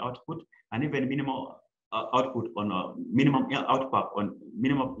impact on the output, and even minimal output on minimum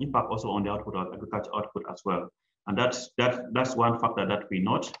impact also on the output of agriculture output as well. And that's one factor that we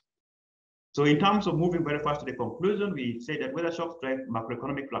note. So in terms of moving very fast to the conclusion, we say that weather shocks drive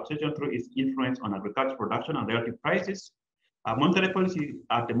macroeconomic fluctuation through its influence on agriculture production and relative prices. Monetary policy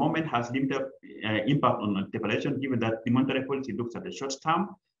at the moment has limited impact on stabilization, given that the monetary policy looks at the short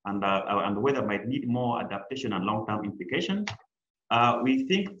term, and the weather might need more adaptation and long-term implications. We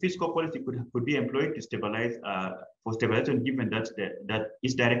think fiscal policy could be employed to stabilize for stabilization, given that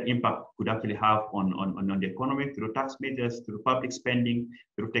its direct impact could actually have on the economy through tax measures, through public spending,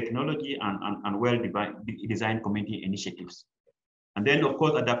 through technology, and well-designed community initiatives. And then, of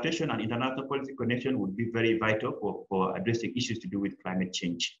course, adaptation and international policy connection would be very vital for addressing issues to do with climate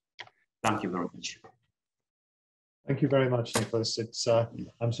change. Thank you very much. Thank you very much, Nicholas. It's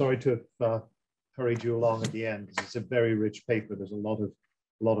I'm sorry to have hurried you along at the end because it's a very rich paper. There's a lot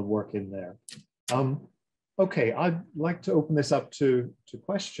of work in there. Okay, I'd like to open this up to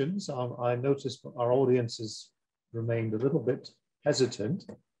questions. I noticed our audience has remained a little bit hesitant.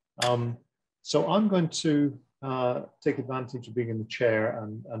 So I'm going to take advantage of being in the chair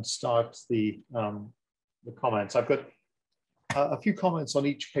and start the comments. I've got a few comments on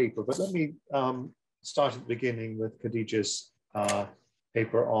each paper, but let me start at the beginning with Khadija's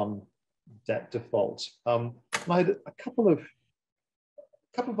paper on debt default. I had a couple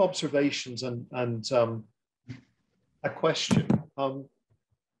of observations and a question.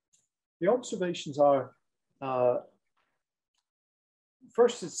 The observations are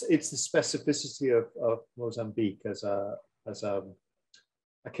first, it's the specificity of Mozambique as a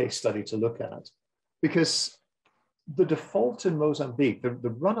case study to look at, because the default in Mozambique, the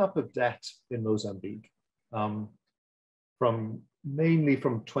run-up of debt in Mozambique, mainly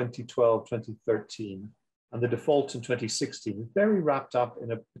from 2012, 2013, and the default in 2016 is very wrapped up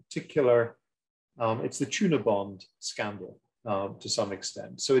in a particular, it's the tuna bond scandal to some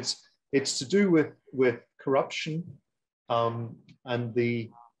extent. So it's to do with corruption and the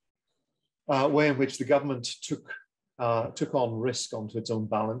way in which the government took on risk onto its own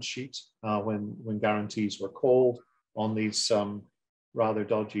balance sheet when guarantees were called on these rather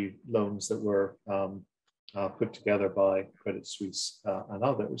dodgy loans that were put together by Credit Suisse and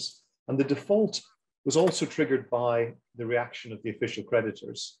others. And the default was also triggered by the reaction of the official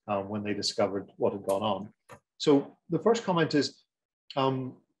creditors when they discovered what had gone on. So the first comment is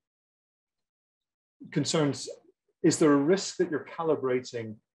concerns, is there a risk that you're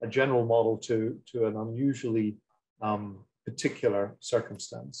calibrating a general model to an unusually particular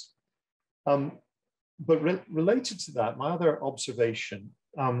circumstance? But related to that, my other observation,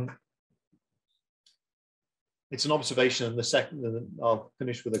 it's an observation, and the second, and I'll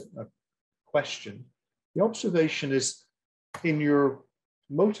finish with a question. The observation is in your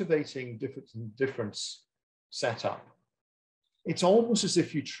motivating difference setup, it's almost as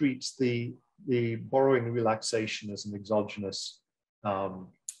if you treat the borrowing relaxation as an exogenous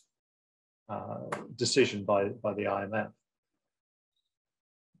decision by the IMF.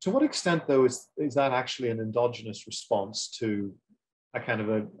 To what extent, though, is that actually an endogenous response to a kind of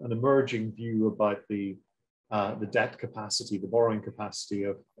an emerging view about the debt capacity, the borrowing capacity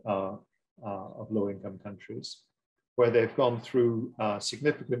of low-income countries, where they've gone through a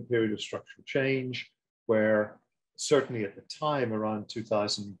significant period of structural change, where certainly at the time around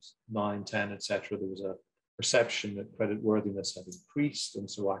 2009, 10, etc., there was a perception that creditworthiness had increased, and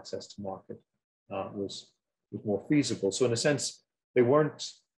so access to market was more feasible. So in a sense, they weren't,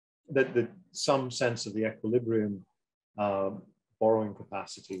 that some sense of the equilibrium borrowing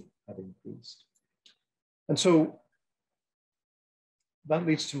capacity had increased. And so that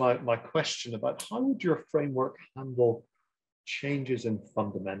leads to my question about how would your framework handle changes in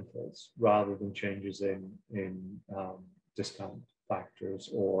fundamentals rather than changes in discount factors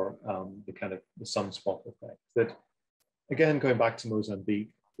or the kind of the sunspot effect. That, again, going back to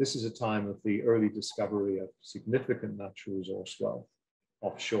Mozambique, this is a time of the early discovery of significant natural resource wealth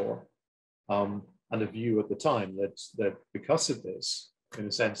offshore, and a view at the time that because of this, in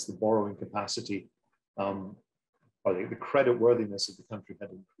a sense, the borrowing capacity or the credit worthiness of the country had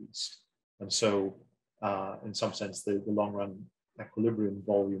increased. And so, in some sense, the long run equilibrium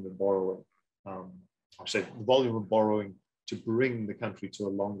volume of borrowing, or say the volume of borrowing to bring the country to a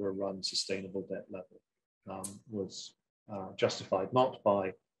longer run sustainable debt level was justified not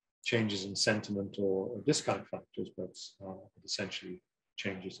by changes in sentiment or discount factors, but essentially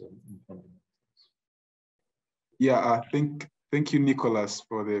changes in fundamentals. Yeah, thank you, Nicholas,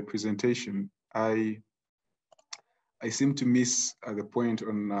 for the presentation. I seem to miss the point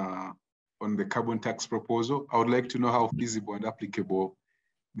on the carbon tax proposal. I would like to know how feasible and applicable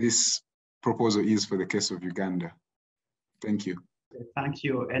this proposal is for the case of Uganda. Thank you. Thank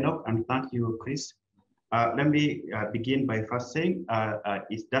you, Enoch, and thank you, Chris. Let me begin by first saying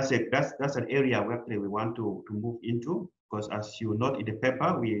that's an area we want to move into, because as you note in the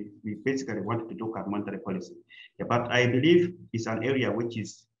paper, we basically wanted to look at monetary policy. Yeah, but I believe it's an area which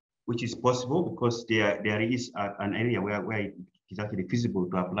is possible, because there is an area where it is actually feasible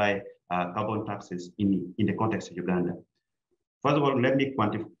to apply carbon taxes in the context of Uganda. First of all, let me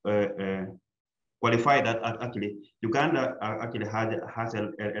qualify that actually Uganda actually has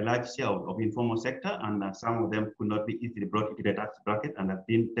a large share of informal sector, and some of them could not be easily brought into the tax bracket and have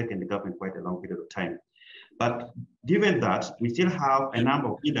been taking the government quite a long period of time. But given that, we still have a number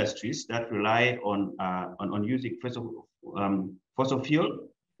of industries that rely on using fossil fuel,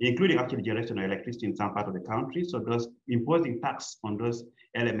 including actually generation of electricity in some part of the country. So those imposing tax on those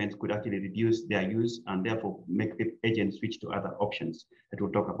elements could actually reduce their use and therefore make the agents switch to other options that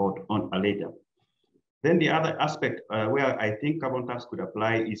we'll talk about on later. Then the other aspect where I think carbon tax could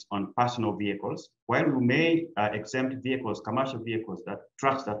apply is on personal vehicles. While we may exempt vehicles, commercial vehicles,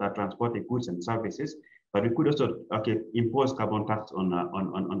 trucks that are transporting goods and services, but we could also impose carbon tax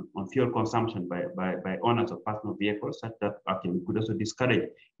on fuel consumption by owners of personal vehicles, such that we could also discourage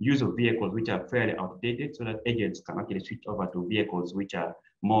use of vehicles which are fairly outdated, so that agents can actually switch over to vehicles which are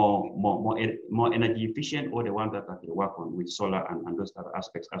more energy efficient, or the ones that actually work on with solar and those other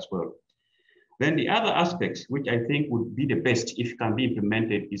aspects as well. Then the other aspects, which I think would be the best if it can be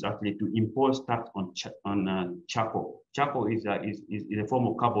implemented, is actually to impose tax on charcoal. Charcoal is a form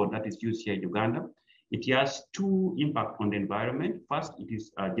of carbon that is used here in Uganda. It has two impacts on the environment. First, it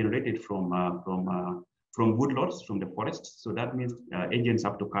is generated from woodlots, from the forests. So that means agents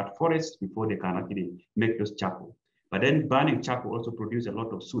have to cut forests before they can actually make those charcoal. But then burning charcoal also produces a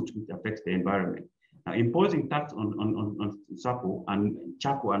lot of soot, which affects the environment. Now, imposing tax on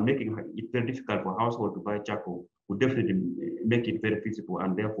charcoal and making it very difficult for households to buy charcoal would definitely make it very feasible,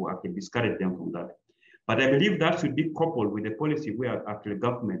 and therefore actually discourage them from that. But I believe that should be coupled with a policy where actually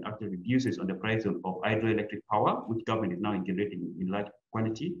government actually reduces on the price of hydroelectric power, which government is now integrating in large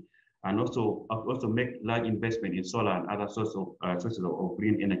quantity, and also make large investment in solar and other sources of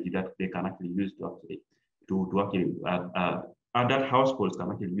green energy that they can actually use that households can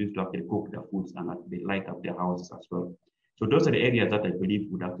actually use to actually cook their foods and actually light up their houses as well. So those are the areas that I believe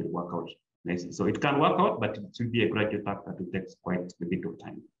would actually work out nicely. So it can work out, but it should be a gradual path that will take quite a bit of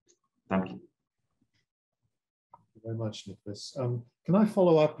time. Thank you. Thank you very much, Nicholas. Can I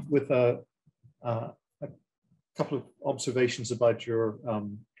follow up with a couple of observations about your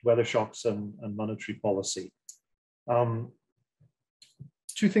weather shocks and monetary policy?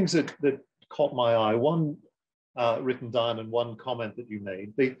 Two things that caught my eye. One, written down, and one comment that you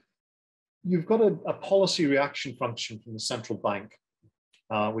made. You've got a policy reaction function from the central bank,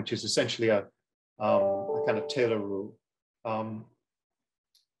 which is essentially a kind of Taylor rule.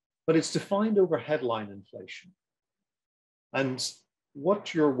 But it's defined over headline inflation. And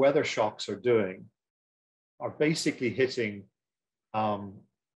what your weather shocks are doing are basically hitting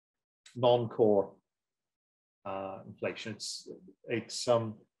non-core inflation.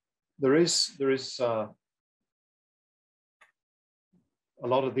 There is a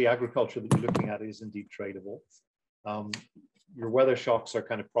lot of the agriculture that you're looking at is indeed tradable. Your weather shocks are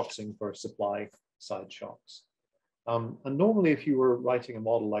kind of proxying for supply side shocks. And normally, if you were writing a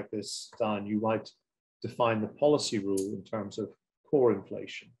model like this, Dan, you might define the policy rule in terms of core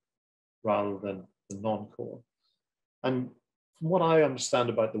inflation rather than the non-core. And from what I understand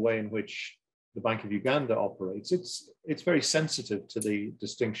about the way in which the Bank of Uganda operates, it's very sensitive to the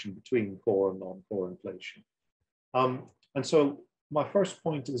distinction between core and non-core inflation. And so my first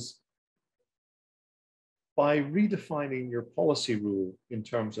point is, by redefining your policy rule in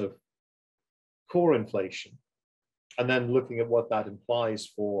terms of core inflation, and then looking at what that implies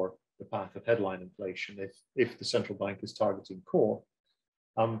for the path of headline inflation, if the central bank is targeting core,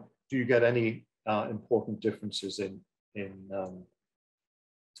 do you get any important differences in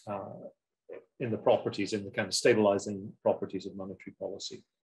the properties, in the kind of stabilizing properties of monetary policy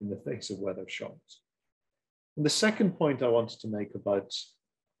in the face of weather shocks? And the second point I wanted to make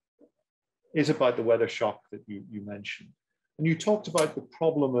is about the weather shock that you mentioned. And you talked about the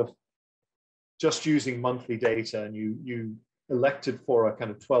problem of just using monthly data, and you elected for a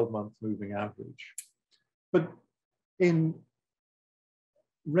kind of 12-month moving average. But in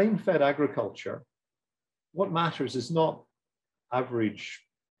rain-fed agriculture, what matters is not average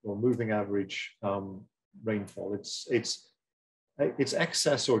or moving average rainfall. It's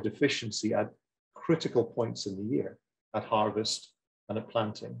excess or deficiency at critical points in the year, at harvest and at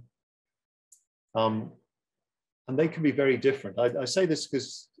planting. And they can be very different. I say this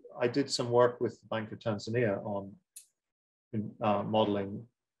because I did some work with the Bank of Tanzania on modeling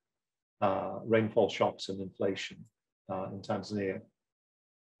rainfall shocks and inflation in Tanzania.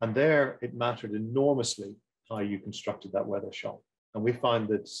 And there it mattered enormously how you constructed that weather shock. And we find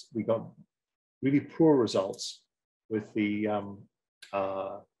that we got really poor results with the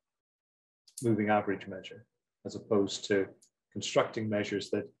moving average measure, as opposed to constructing measures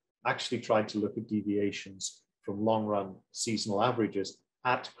that actually tried to look at deviations from long run seasonal averages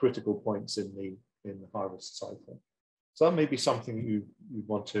at critical points in the harvest cycle. So that may be something you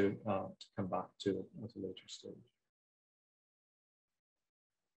want to come back to at a later stage.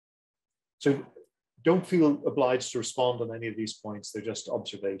 So don't feel obliged to respond on any of these points. They're just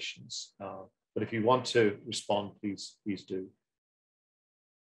observations. But if you want to respond, please do.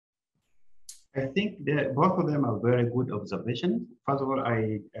 I think that both of them are very good observations. First of all,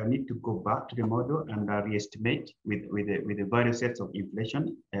 I need to go back to the model and re-estimate with the various sets of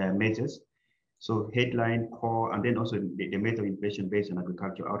inflation measures. So headline, core, and then also the measure of inflation based on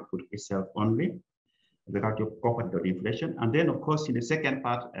agricultural output itself only, agricultural property inflation. And then, of course, in the second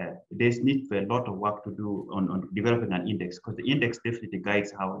part, there's need for a lot of work to do on developing an index, because the index definitely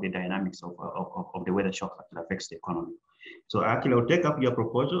guides how the dynamics of the weather shock affects the economy. So actually, I'll take up your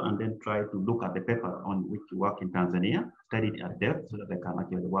proposal and then try to look at the paper on which you work in Tanzania, study it at depth so that I can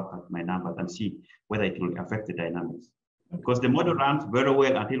actually work out my numbers and see whether it will affect the dynamics. Because the model runs very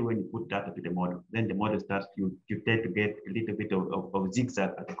well until when you put data to the model. Then the model starts, you tend to get a little bit of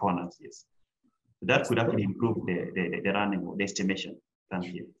zigzag at the corners, yes. So that could actually improve the running or the estimation.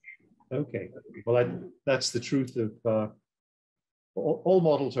 Thank you. Okay, well, that's the truth of, all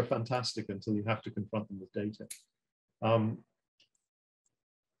models are fantastic until you have to confront them with data.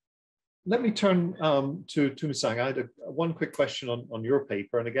 Let me turn to Tumisang. I had one quick question on your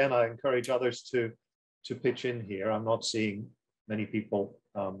paper. And again, I encourage others to pitch in here. I'm not seeing many people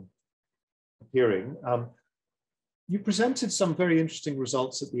appearing. You presented some very interesting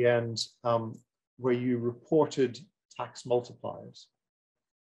results at the end where you reported tax multipliers.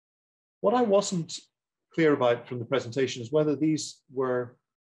 What I wasn't clear about from the presentation is whether these were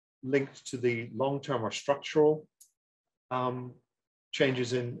linked to the long-term or structural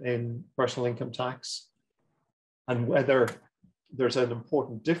changes in personal income tax, and whether there's an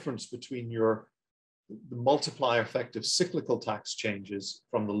important difference between the multiplier effect of cyclical tax changes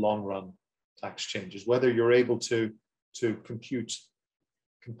from the long run tax changes, whether you're able to compute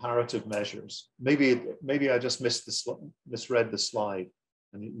comparative measures. Maybe I just misread the slide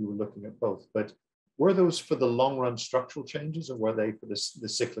and you were looking at both, but were those for the long run structural changes or were they for the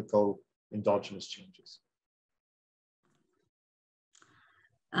cyclical endogenous changes?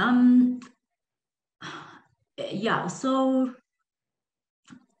 Yeah, so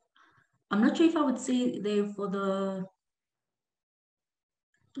I'm not sure if I would say they're for the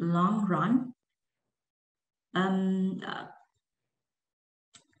long run.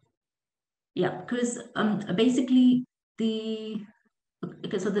 Yeah, because basically the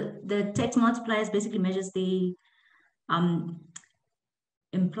tax multipliers basically measures the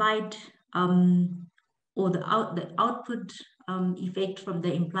implied or the output effect from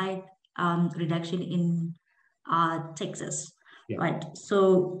the implied reduction in taxes, yeah. Right?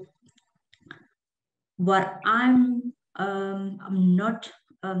 So what I'm not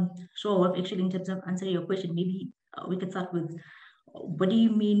sure of actually in terms of answering your question, maybe we could start with what do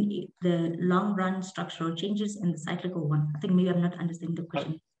you mean the long run structural changes and the cyclical one? I think maybe I'm not understanding the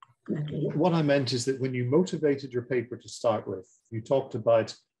question correctly. What I meant is that when you motivated your paper to start with, you talked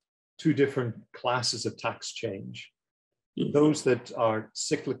about two different classes of tax change. Yes. Those that are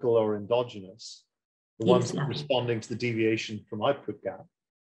cyclical or endogenous, the ones that are responding to the deviation from output gap.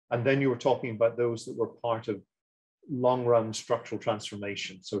 And then you were talking about those that were part of long run structural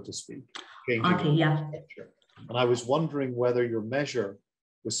transformation, so to speak. Okay, yeah. Structure. And I was wondering whether your measure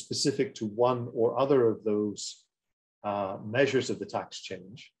was specific to one or other of those measures of the tax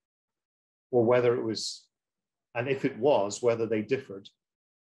change, or whether it was, and if it was, whether they differed.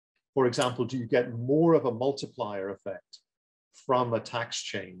 For example, do you get more of a multiplier effect from a tax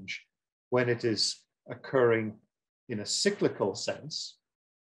change when it is occurring in a cyclical sense,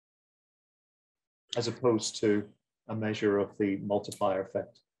 as opposed to a measure of the multiplier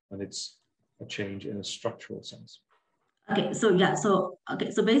effect when it's a change in a structural sense? Okay, so yeah, so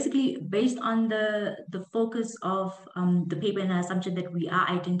basically based on the focus of the paper and the assumption that we are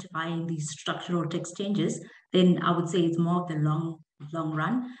identifying these structural tax changes, then I would say it's more of the long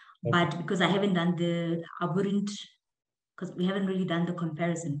run. Okay. But because I haven't done because we haven't really done the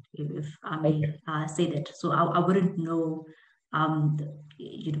comparison, if I may say that. So I wouldn't know,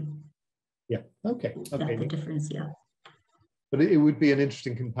 Yeah, okay. The difference, yeah. But it would be an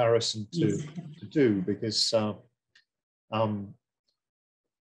interesting comparison to do, because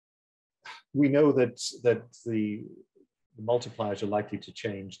we know that the multipliers are likely to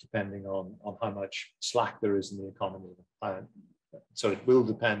change depending on how much slack there is in the economy. So it will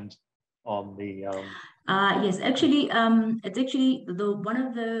depend on the... yes, actually, it's actually one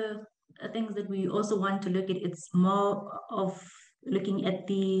of the things that we also want to look at. It's more of looking at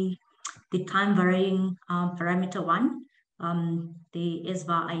the time varying parameter one, the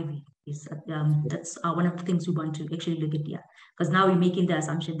SVAR-IV. That's one of the things we want to actually look at here, because now we're making the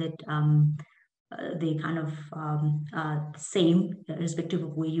assumption that they kind of same irrespective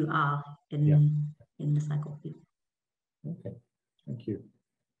of where you are in in the cycle field. Okay, thank you.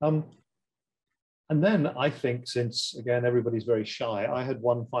 And then I think, since again everybody's very shy, I had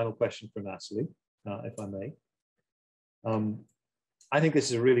one final question for Nathalie, if I may. I think this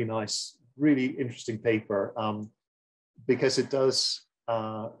is a really nice, really interesting paper because it does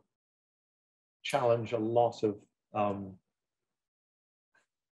challenge a lot of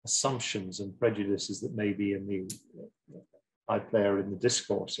assumptions and prejudices that may be in the out there in the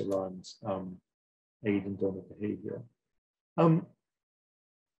discourse around aid and donor behavior.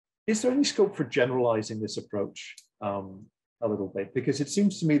 Is there any scope for generalizing this approach a little bit? Because it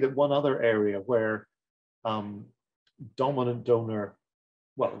seems to me that one other area where dominant donor,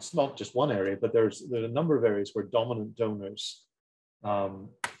 well, it's not just one area, but there's a number of areas where dominant donors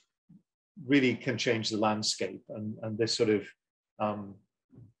really can change the landscape, and this sort of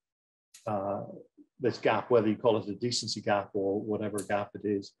this gap, whether you call it a decency gap or whatever gap it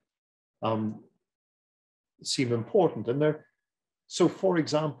is, seem important. And they're, so for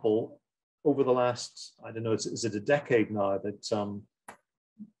example, over the last, I don't know, is it a decade now that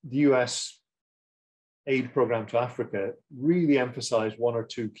the US aid program to Africa really emphasized one or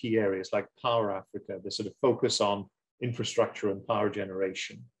two key areas like Power Africa, the sort of focus on infrastructure and power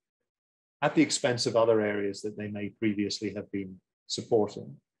generation, at the expense of other areas that they may previously have been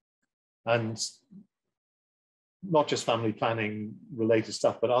supporting. And not just family planning related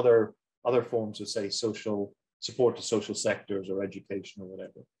stuff, but other forms of, say, social support to social sectors or education or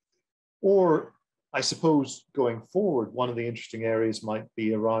whatever. Or I suppose going forward, one of the interesting areas might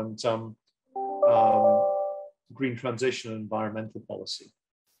be around green transition and environmental policy.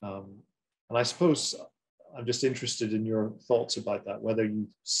 And I suppose I'm just interested in your thoughts about that, whether you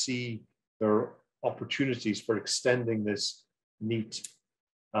see there are opportunities for extending this neat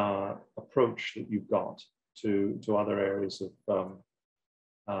approach that you've got to other areas of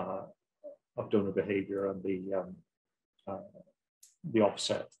donor behavior and the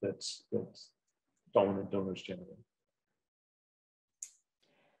offset that dominant donors generate.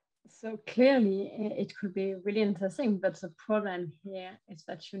 So clearly it could be really interesting, but the problem here is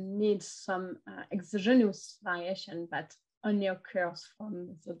that you need some exogenous variation that only occurs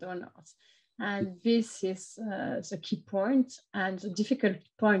from the donors. And this is the key point and the difficult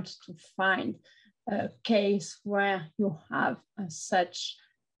point to find a case where you have such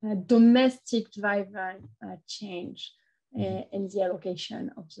a domestic driver change in the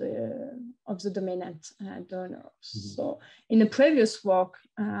allocation of the dominant donors. So in the previous work,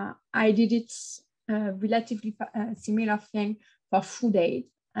 I did it relatively similar thing for food aid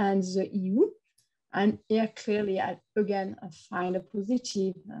and the EU. And here clearly, I find a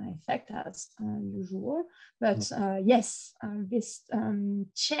positive effect as usual. But yes, this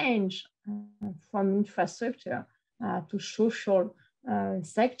change from infrastructure to social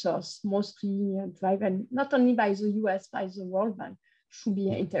sectors, mostly driven not only by the US, by the World Bank, should be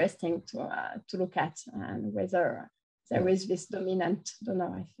interesting to look at, and whether there is this dominant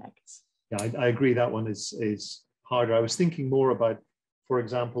donor effect. Yeah, I agree that one is harder. I was thinking more about, for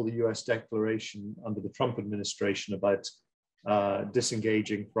example, the US declaration under the Trump administration about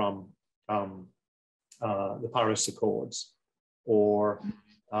disengaging from the Paris Accords, or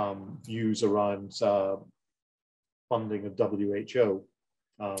views around funding of WHO,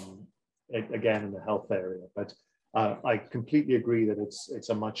 again in the health area. But I completely agree that it's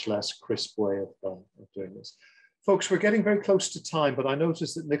a much less crisp way of doing this. Folks, we're getting very close to time, but I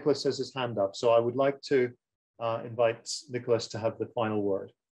noticed that Nicholas has his hand up, so I would like to invite Nicholas to have the final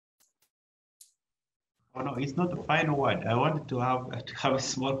word. Oh no, it's not the final word. I wanted to have a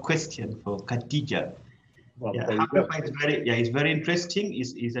small question for Khadija. Well, yeah, it's very interesting.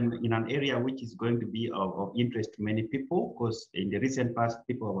 It's in an area which is going to be of interest to many people, because in the recent past,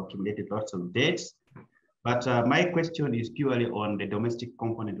 people have accumulated lots of debts. But my question is purely on the domestic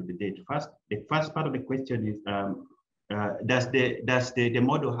component of the debt. The first part of the question is, does the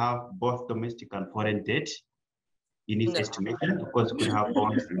model have both domestic and foreign debt in its estimation? Of course, it could have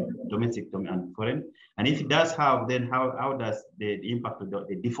bonds, domestic and foreign. And if it does have, then how does the impact of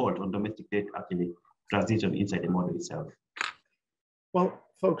the default on domestic debt actually transition inside the model itself? Well,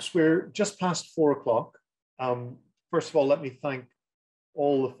 folks, we're just past 4 o'clock. First of all, let me thank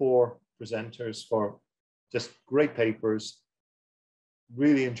all the 4 presenters for just great papers,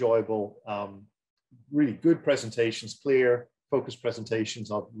 really enjoyable, really good presentations, clear, focused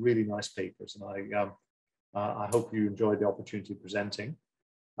presentations of really nice papers. And I hope you enjoyed the opportunity of presenting.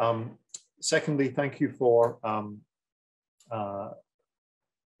 Secondly, thank you for the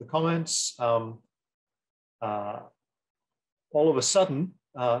comments. All of a sudden,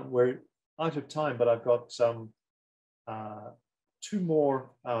 we're out of time, but I've got some two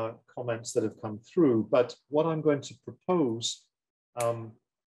more comments that have come through, but what I'm going to propose,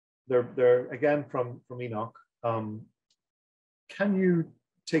 they're again from Enoch. Can you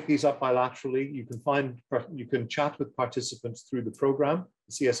take these up bilaterally? You can chat with participants through the program,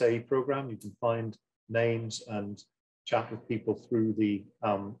 the CSAE program. You can find names and chat with people through the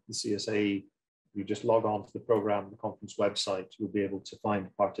CSAE. You just log on to the program, the conference website, you'll be able to find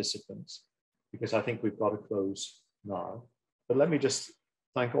participants, because I think we've got to close now. But let me just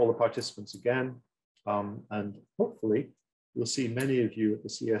thank all the participants again, and hopefully we'll see many of you at the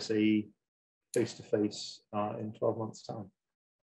CSAE face-to-face in 12 months' time.